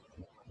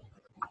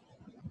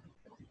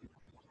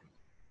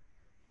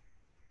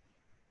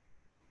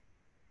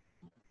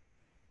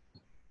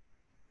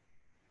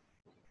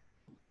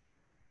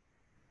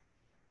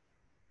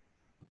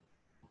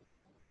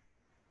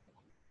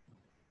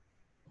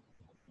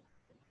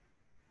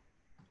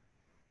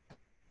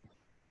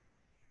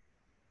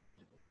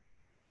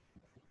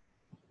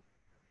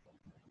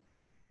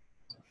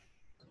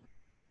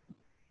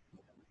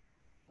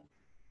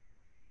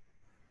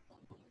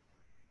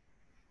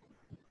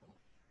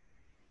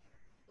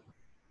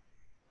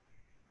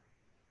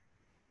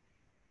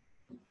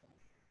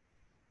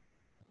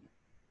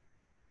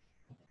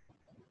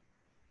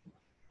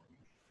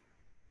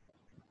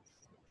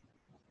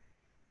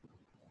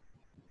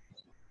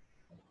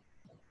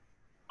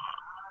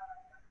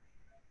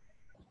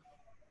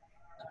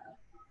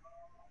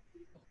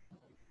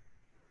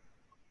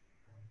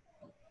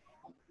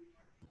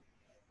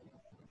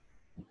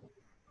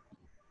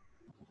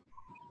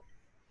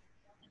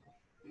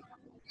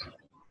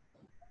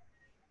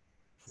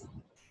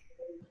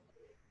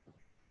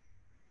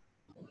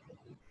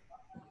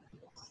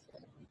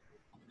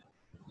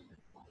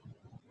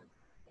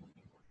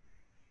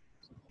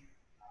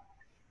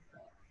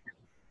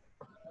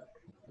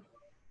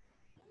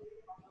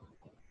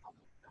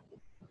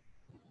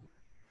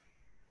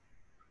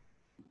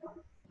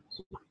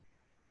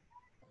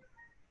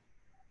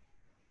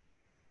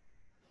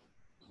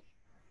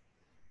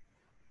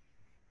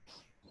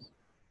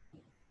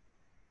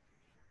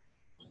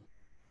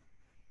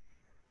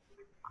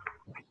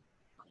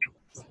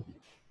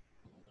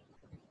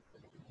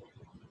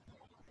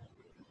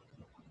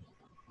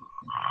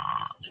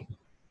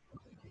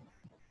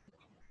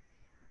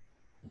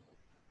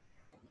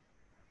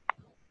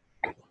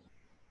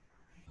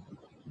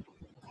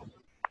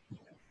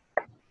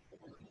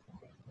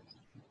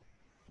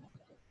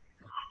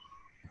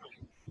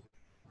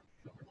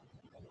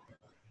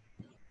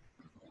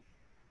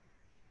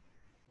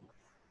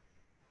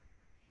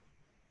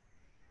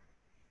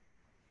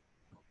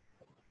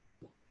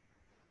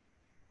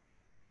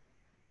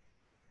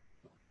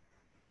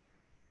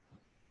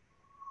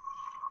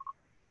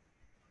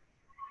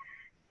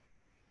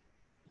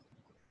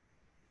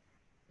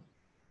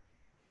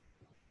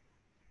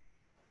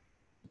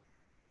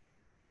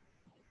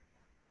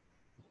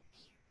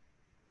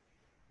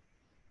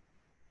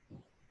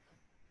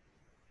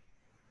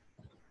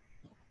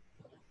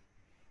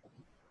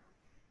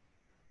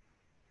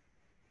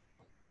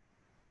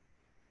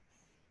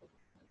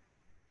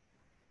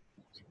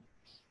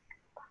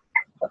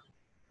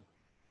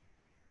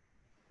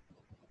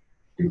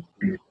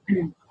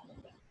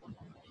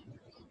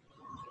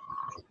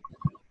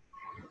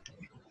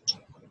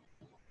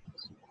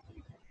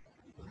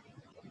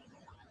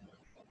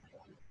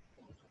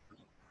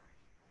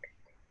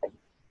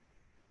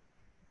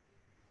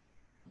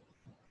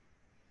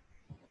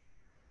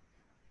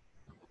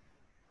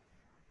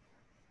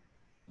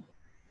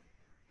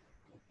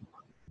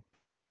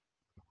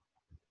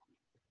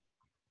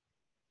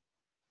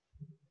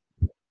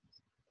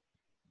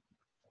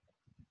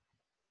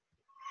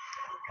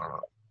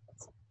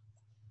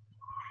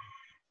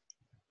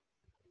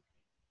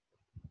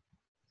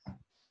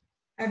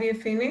 Have you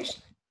finished?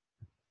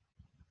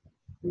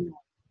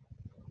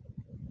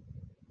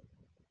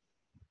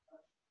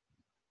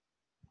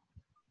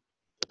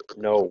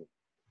 No.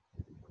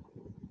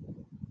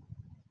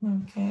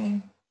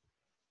 Okay.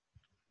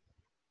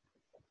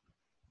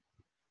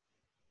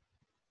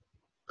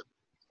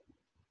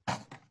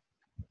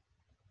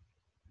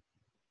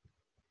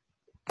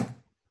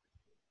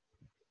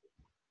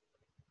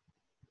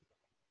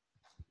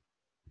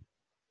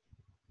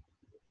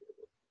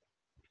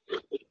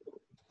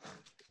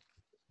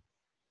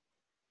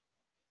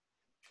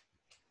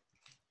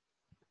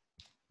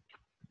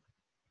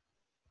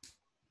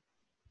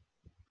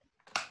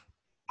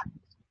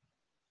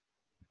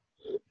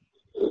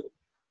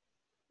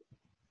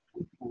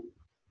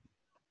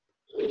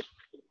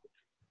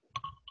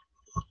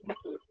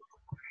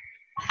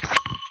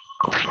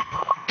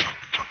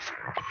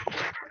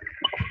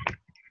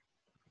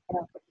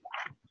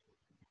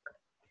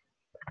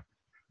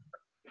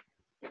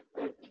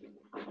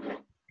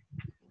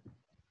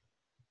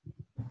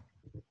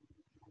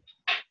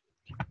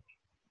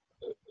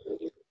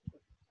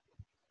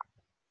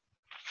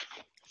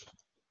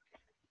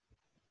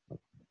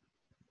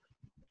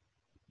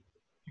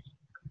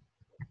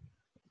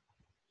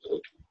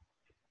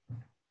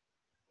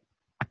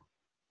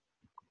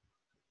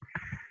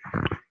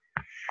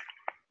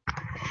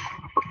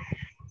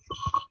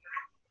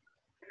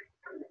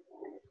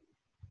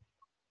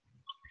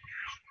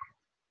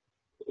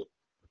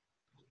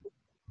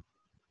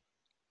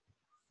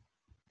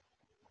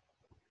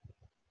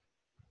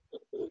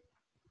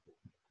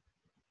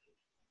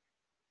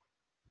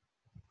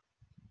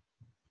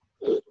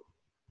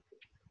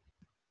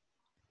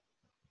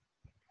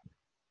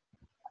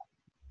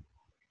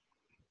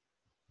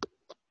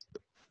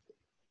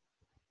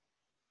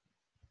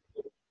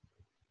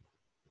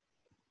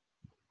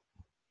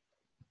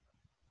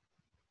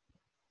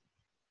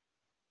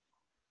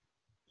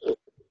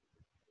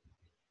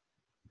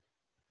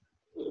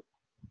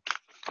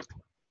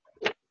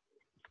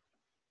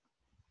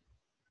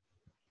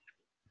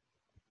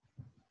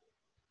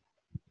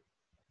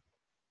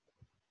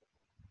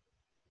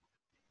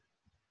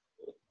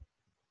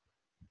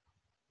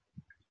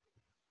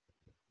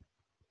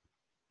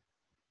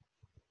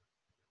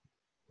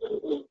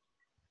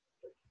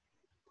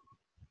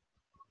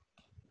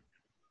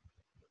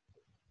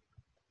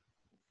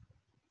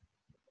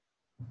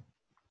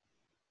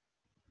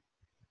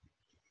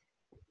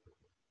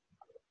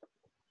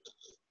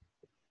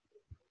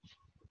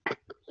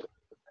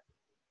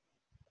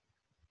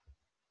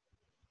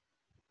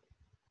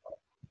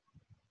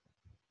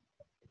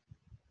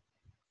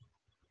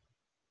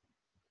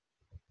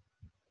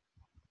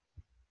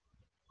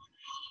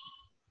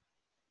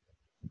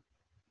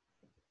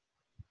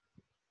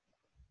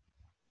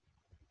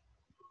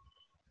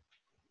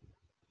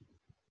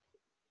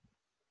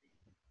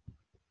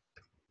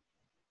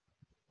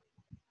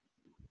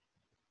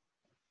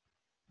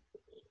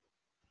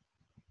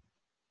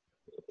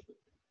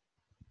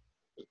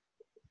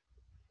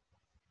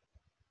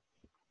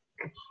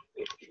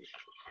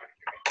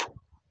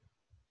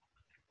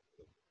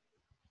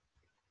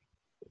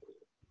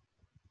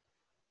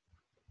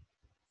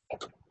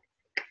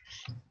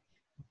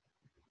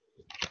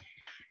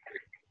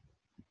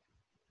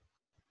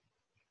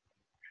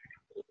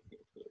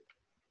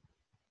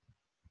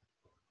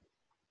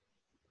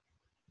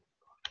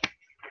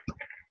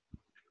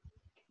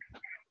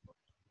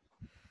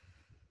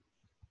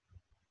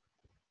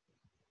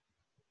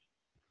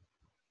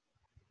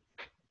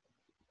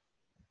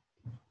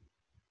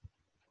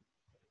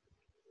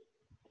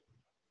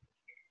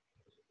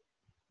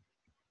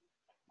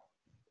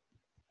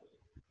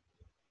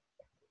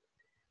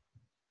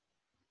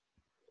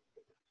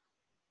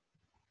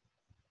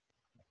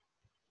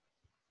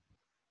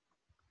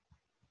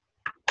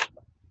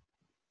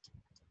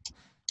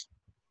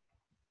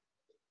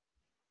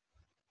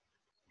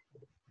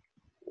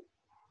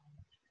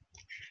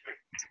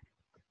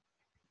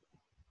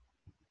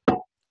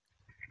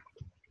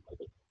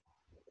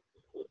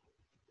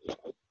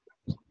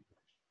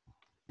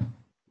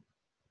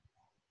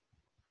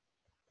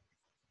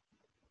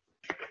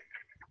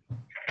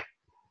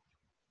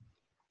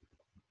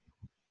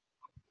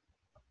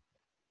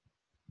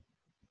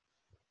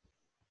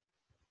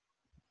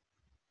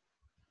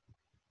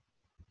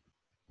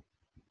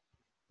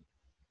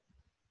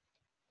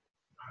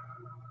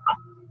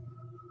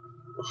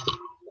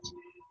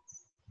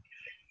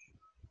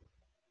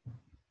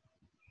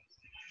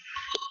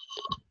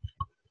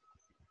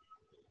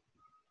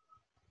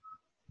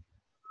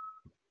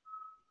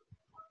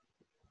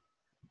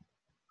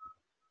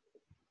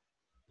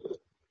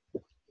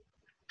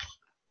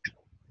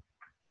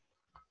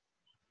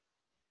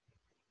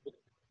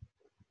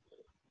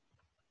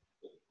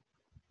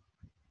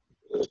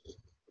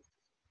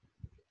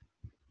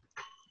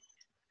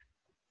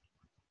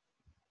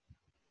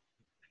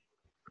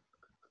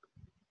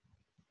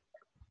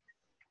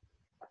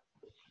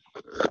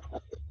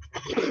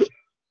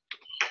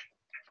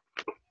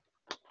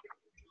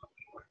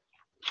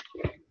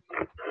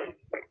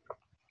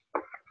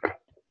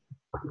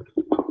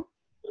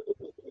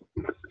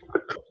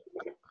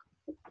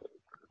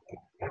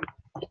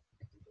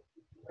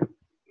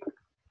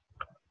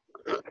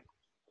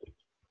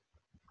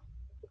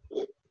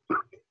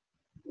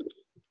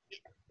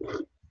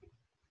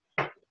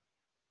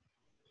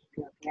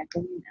 ya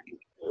terminamos.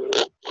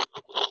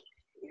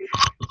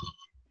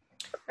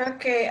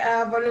 Okay,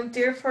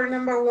 volunteer for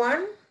number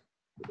 1.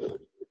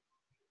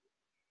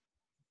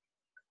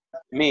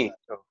 Me,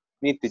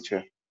 me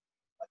teacher.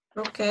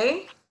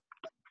 Okay.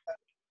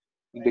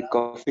 The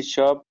coffee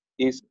shop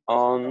is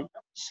on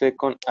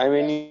 2nd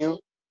Avenue.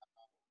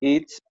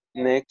 It's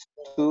next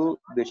to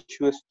the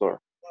shoe store.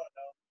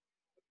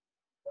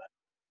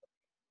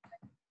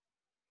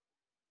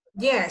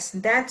 Yes,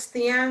 that's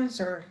the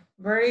answer.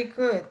 Very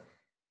good.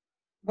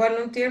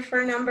 Volunteer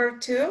for number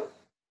 2.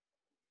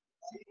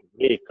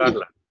 Me,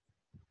 Carla.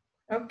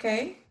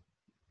 Okay.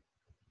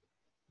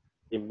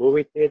 The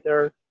movie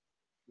theater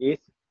is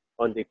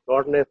on the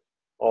corner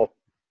of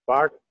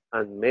Park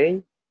and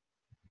Main.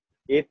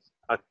 It's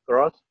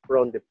across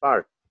from the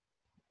park.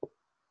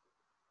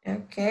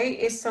 Okay,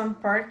 it's on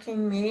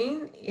Parking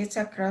Main. It's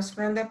across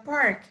from the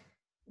park.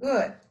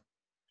 Good.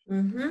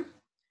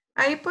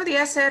 Ahí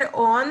podría ser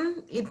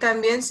on y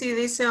también si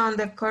dice on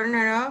the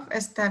corner of,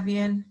 está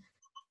bien.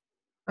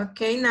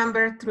 Okay,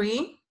 number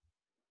 3.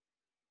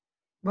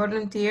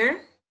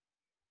 Volunteer.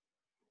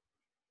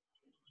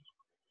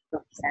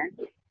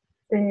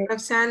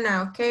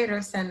 Roxana, okay,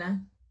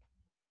 Roxana.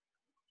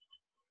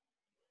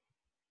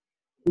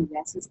 The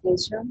gas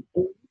station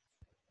is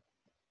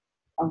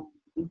on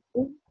the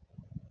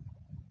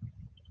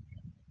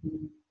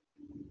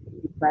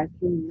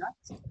parking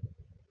lot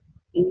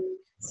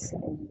is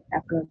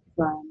across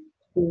from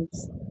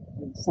this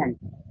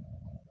center.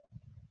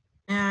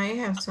 I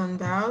have some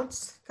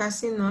doubts.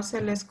 Casi no se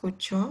le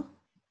escuchó.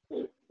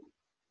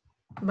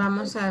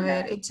 Vamos a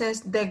ver. It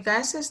says the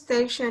gas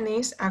station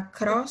is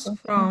across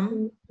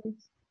from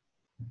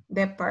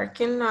the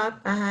parking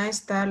lot. Ajá,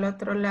 está al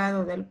otro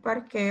lado del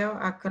parqueo.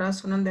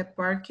 Across from the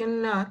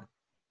parking lot.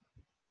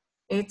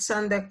 It's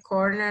on the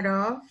corner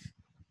of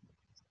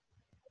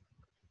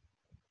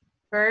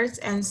First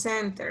and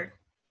Center.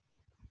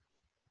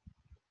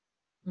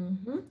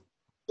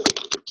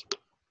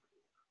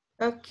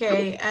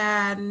 Okay,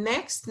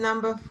 next,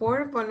 number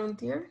 4,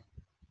 volunteer.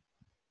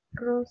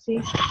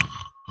 Rosie.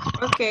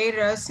 Okay,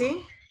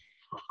 Rosie.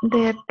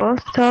 The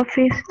post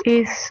office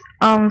is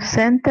on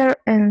Center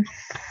and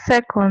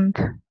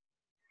 2nd.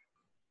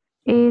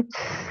 It's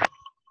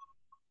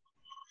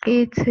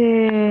it's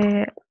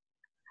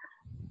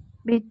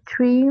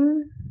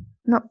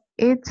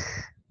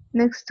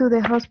next to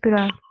the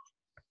hospital.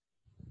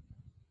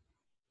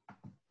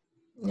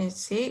 Let's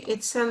see,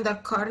 it's on the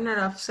corner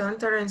of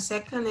Center and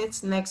 2nd.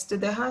 It's next to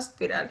the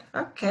hospital.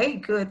 Okay,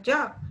 good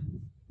job.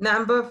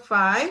 Number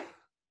 5.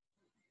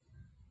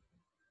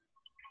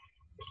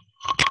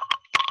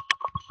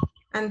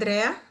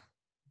 Andrea.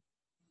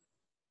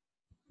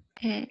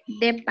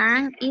 The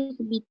bank is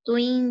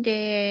between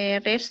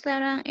the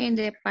restaurant and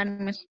the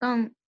department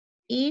store.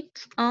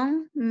 It's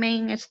on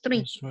Main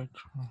Street.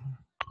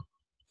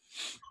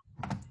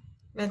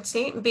 Let's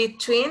see,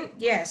 between,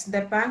 yes,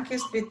 the bank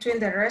is between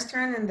the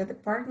restaurant and the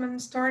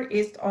department store.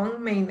 It's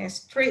on Main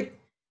Street.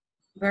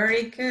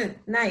 Very good,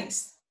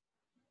 nice.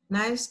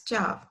 Nice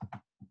job.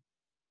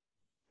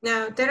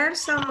 Now, there are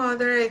some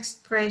other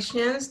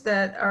expressions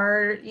that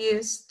are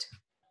used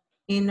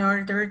in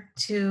order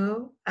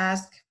to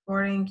ask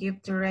for and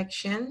give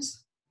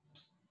directions.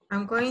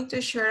 I'm going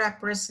to share a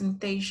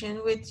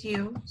presentation with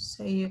you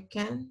so you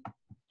can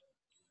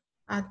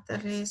at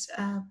least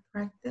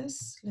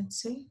practice. Let's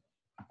see.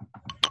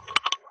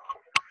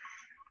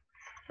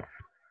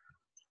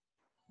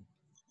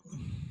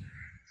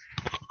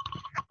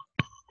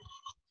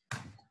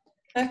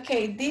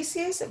 Okay, this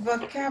is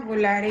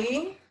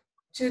vocabulary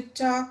to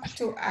talk,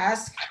 to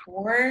ask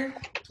for,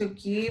 to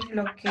give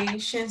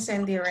locations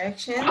and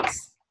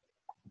directions.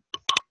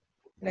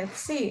 Let's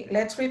see,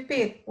 let's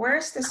repeat.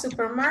 Where's the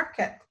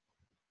supermarket?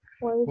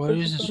 Where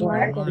is the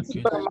supermarket?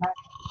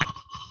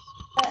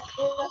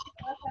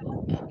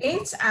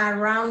 It's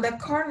around the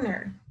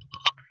corner.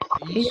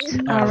 It's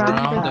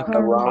around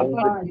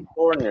the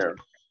corner.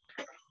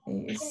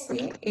 You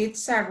see,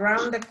 it's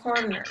around the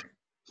corner.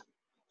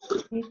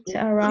 It's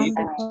around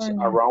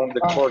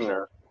the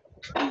corner.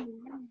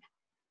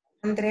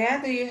 Andrea,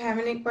 do you have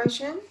any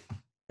question?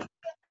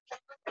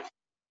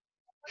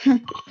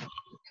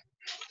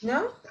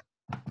 No?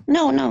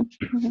 No.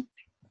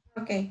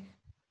 Okay,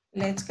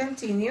 let's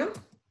continue.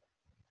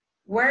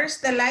 Where's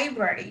the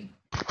library?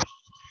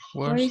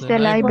 Where is the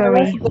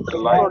library?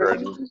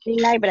 The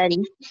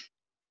library.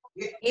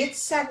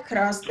 It's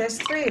across the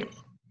street.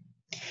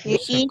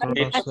 It's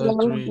across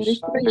the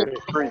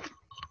street.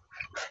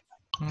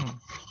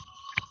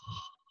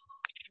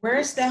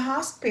 Where's the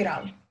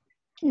hospital?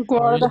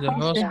 Where is the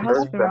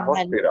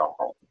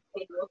hospital?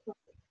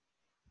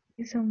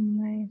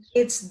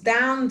 It's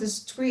down the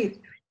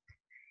street.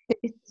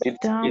 It's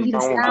down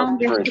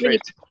the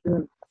street.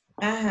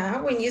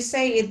 When you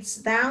say it's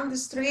down the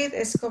street,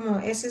 es como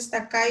es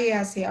esta calle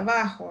hacia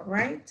abajo,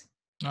 right?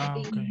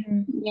 Okay.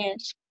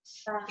 Yes.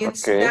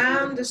 It's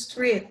down the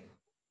street.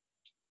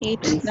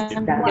 It's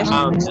down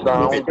the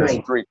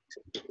street.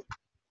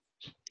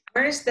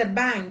 Where's the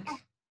bank?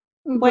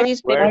 Where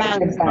is the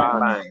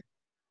bank?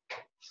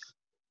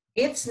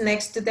 It's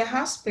next to the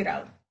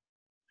hospital.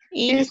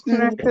 It's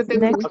next to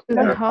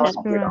the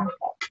hospital.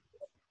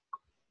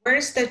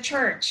 Where's the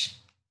church?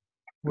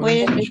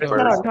 Where is the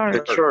church?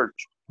 The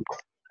church.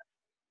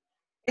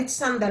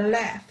 It's on the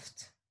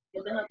left.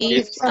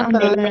 It's On the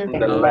left.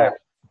 The left.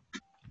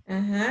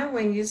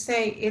 When you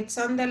say it's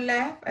on the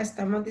left,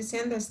 estamos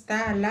diciendo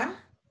está a la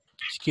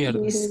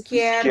Izquierda.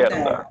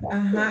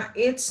 izquierda.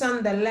 It's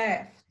on the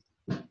left.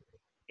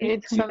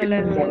 It's on the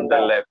On left.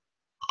 the left.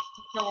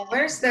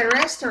 Where's the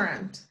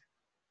restaurant?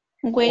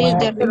 where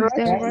the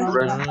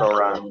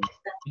Restaurant.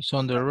 It's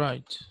on the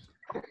right.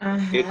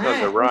 It's on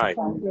the right.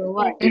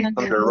 It's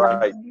on the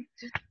right.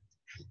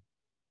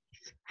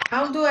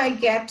 How do I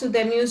get to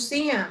the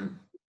museum?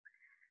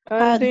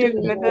 How do you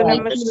How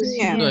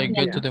do I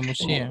get to the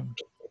museum?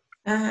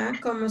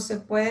 Como se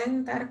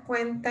pueden dar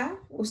cuenta,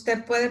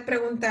 usted puede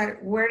preguntar,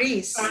 where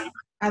is?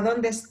 ¿A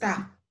dónde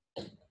está?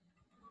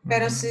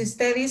 Pero si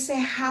usted dice,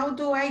 how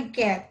do I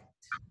get?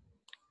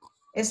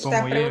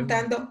 Está ¿Cómo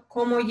preguntando,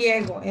 ¿cómo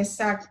llego?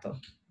 Exacto.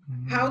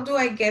 How do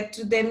I get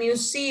to the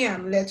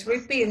museum? Let's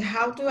repeat.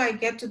 How do I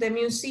get to the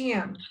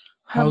museum?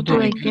 How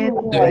do I get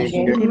to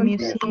the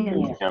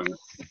museum?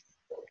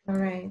 All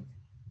right.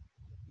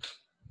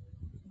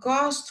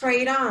 Go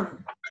straight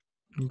on.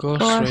 Go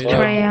Go straight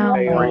straight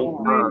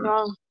on.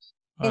 on.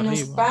 En Arriba.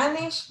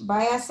 Spanish,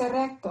 váyase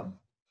recto.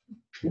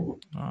 Go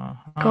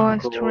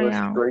straight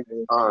on.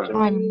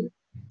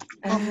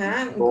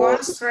 Go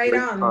straight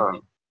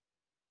on.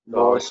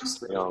 Go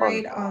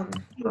Straight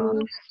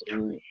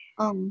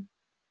on.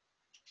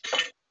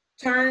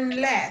 Turn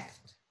left.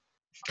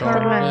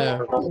 Turn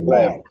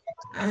left.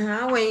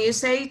 When you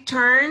say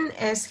turn,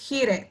 es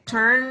gire.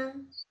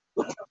 Turn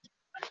left.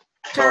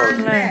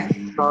 Turn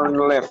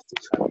left.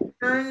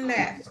 Turn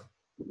left.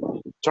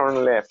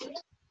 Turn left.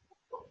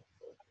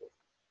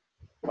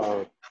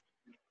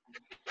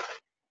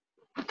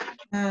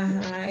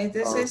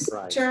 This is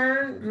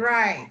turn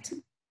right.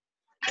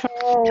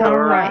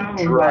 Turn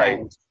right.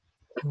 Right.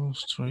 Go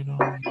straight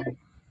on.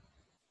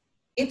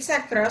 It's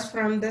across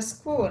from the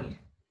school.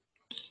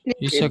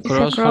 It's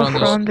across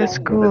from the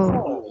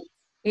school.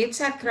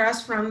 It's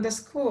across from the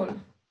school.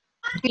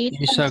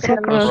 It's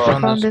Across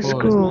from the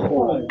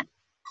school.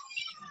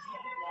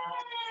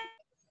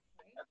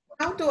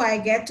 How do I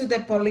get to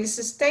the police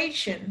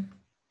station?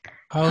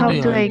 How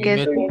do I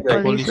get to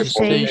the police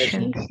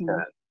station?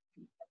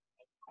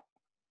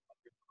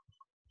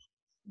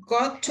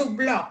 Go 2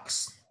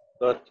 blocks.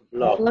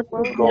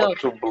 Go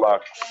to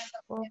block.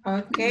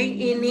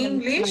 Okay, in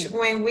English,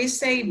 when we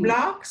say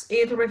blocks,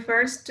 it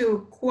refers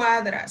to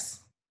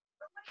cuadras.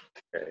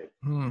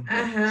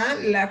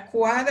 La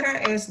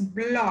cuadra es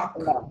block.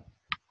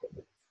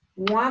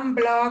 1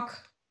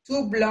 block,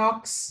 2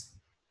 blocks,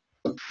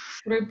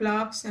 3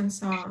 blocks, and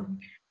so on.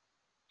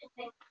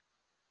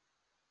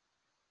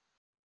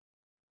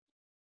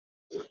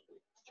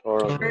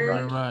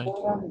 Turn right.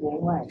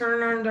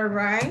 Turn on the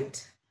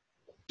right.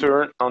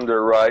 Turn on the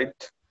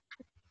right.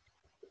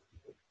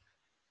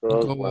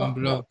 Go 1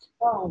 block.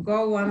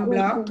 Go 1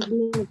 block.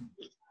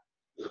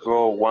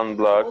 Go 1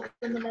 block.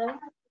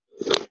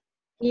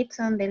 It's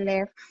on the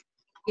left.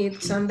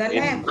 It's on the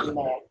left.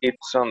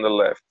 It's on the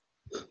left.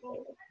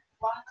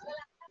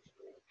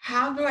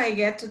 How do I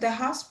get to the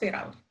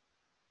hospital?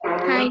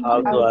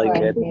 How do I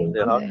get to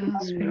the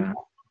hospital?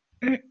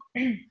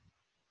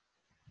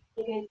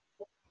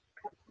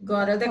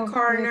 Go to the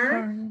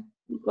corner.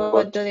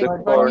 Go to the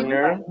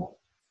corner.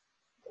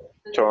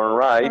 Turn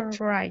right.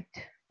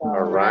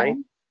 All right.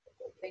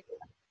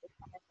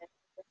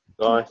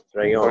 Go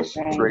straight Go on.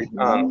 straight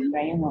on.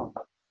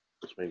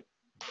 Straight.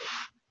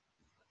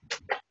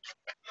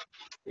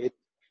 It's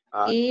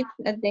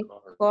at the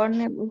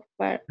corner of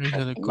Park It's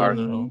at the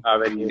corner.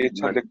 Avenue.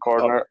 It's at the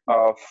corner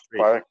of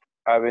Park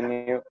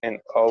Avenue and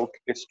Oak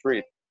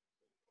Street.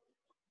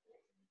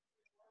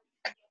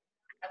 How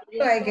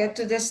do I get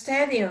to the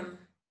stadium?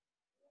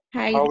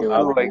 How do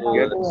I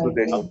get to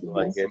the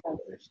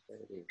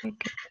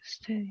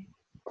Stadium.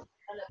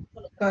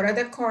 Go to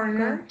the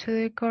corner. To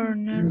the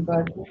corner.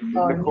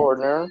 The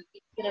corner?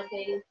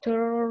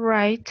 Turn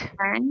right.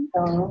 Turn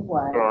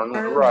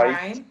Turn right.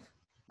 right.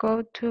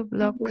 Go 2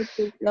 blocks.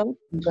 Go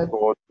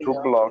 2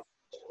 blocks.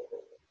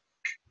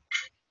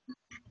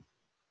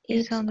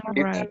 It's on the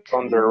right. It's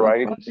on the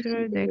right.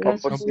 Opposite the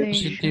gas Opposite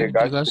station. the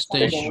gas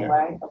station.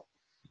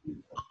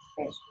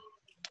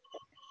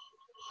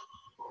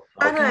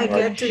 How do I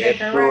get to the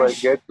How do I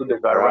garage? get to the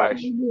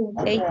garage?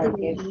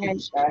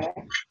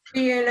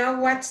 Do you know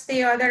what's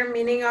the other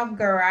meaning of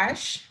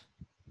garage?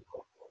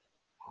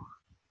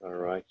 All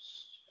right.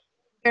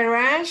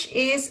 Garage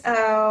is,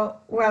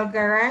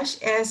 garage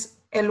es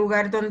el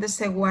lugar donde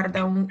se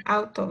guarda un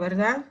auto,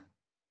 ¿verdad?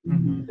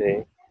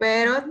 Sí.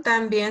 Pero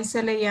también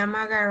se le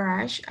llama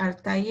garage al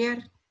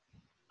taller.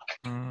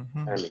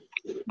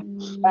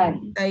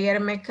 Taller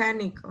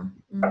mecánico.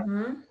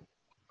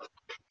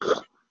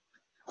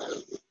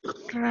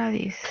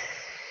 Radius.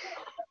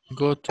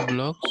 Go 2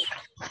 blocks.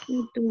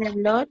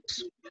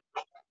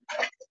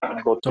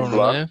 Go to Turn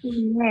block.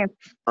 left.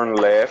 Turn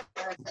left.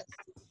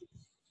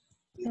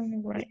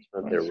 It's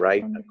on the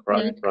right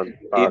across from the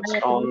park.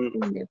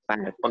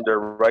 It's on the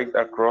right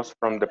across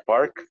from the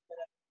park.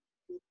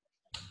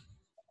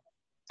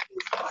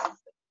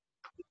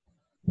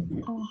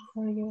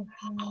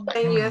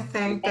 Can you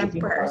thank the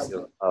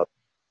person?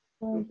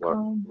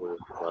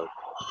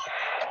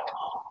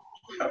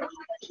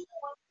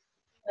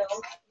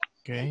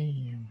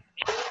 Okay.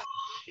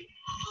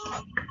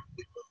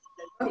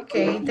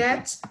 Okay,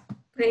 that's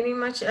pretty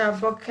much a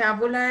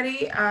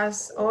vocabulary.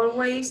 As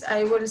always,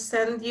 I will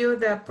send you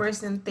the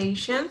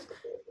presentation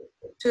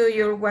to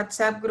your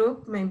WhatsApp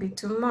group, maybe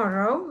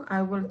tomorrow.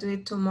 I will do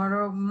it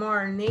tomorrow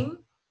morning.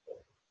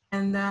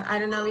 And I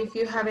don't know if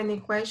you have any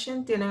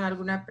question, ¿tienen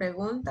alguna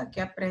pregunta?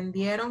 ¿Qué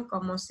aprendieron?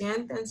 ¿Cómo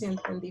sienten?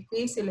 ¿Sienten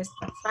difícil?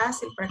 ¿Está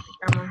fácil?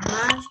 ¿Practicamos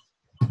más?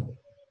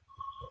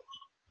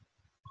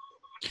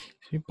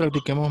 Sí,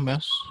 practiquemos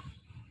más.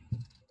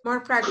 More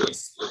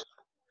practice.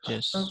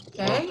 Yes,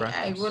 Okay, more I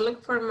practice. will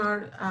look for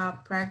more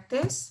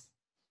practice.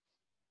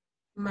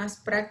 Más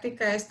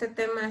práctica, este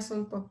tema es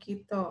un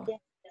poquito...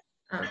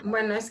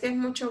 bueno, es que es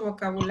mucho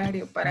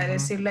vocabulario. Para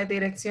decir las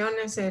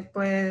direcciones se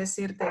puede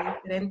decir de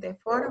diferentes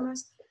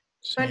formas.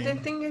 Sí. But the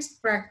thing is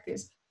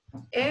practice.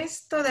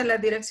 Esto de las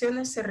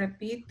direcciones se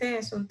repite,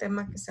 es un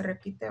tema que se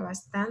repite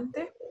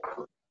bastante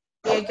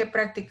y hay que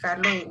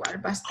practicarlo igual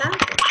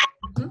bastante.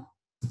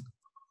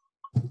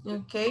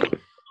 Okay,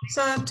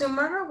 so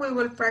tomorrow we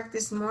will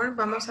practice more.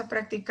 Vamos a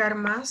practicar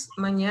más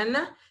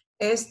mañana.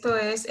 Esto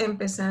es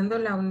empezando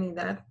la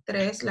unidad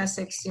 3, la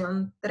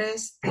sección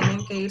 3.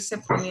 Tienen que irse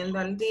poniendo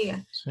al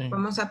día. Sí.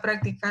 Vamos a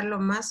practicarlo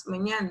más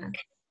mañana.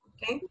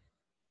 Okay.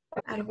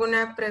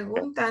 ¿Alguna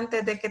pregunta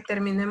antes de que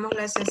terminemos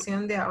la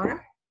sesión de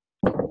ahora?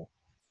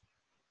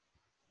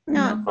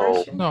 No.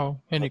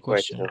 No, any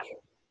question?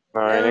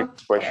 Any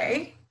question?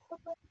 Okay.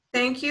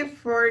 Thank you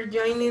for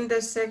joining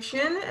the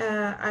section.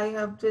 I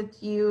hope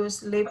that you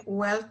sleep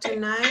well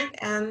tonight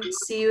and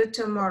see you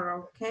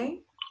tomorrow,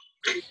 okay?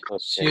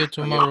 See you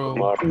tomorrow.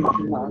 See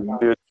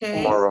you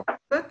Okay. tomorrow.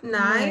 Good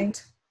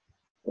night.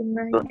 Good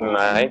night. Good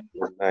night.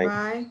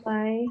 Bye.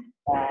 Bye.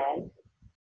 Bye.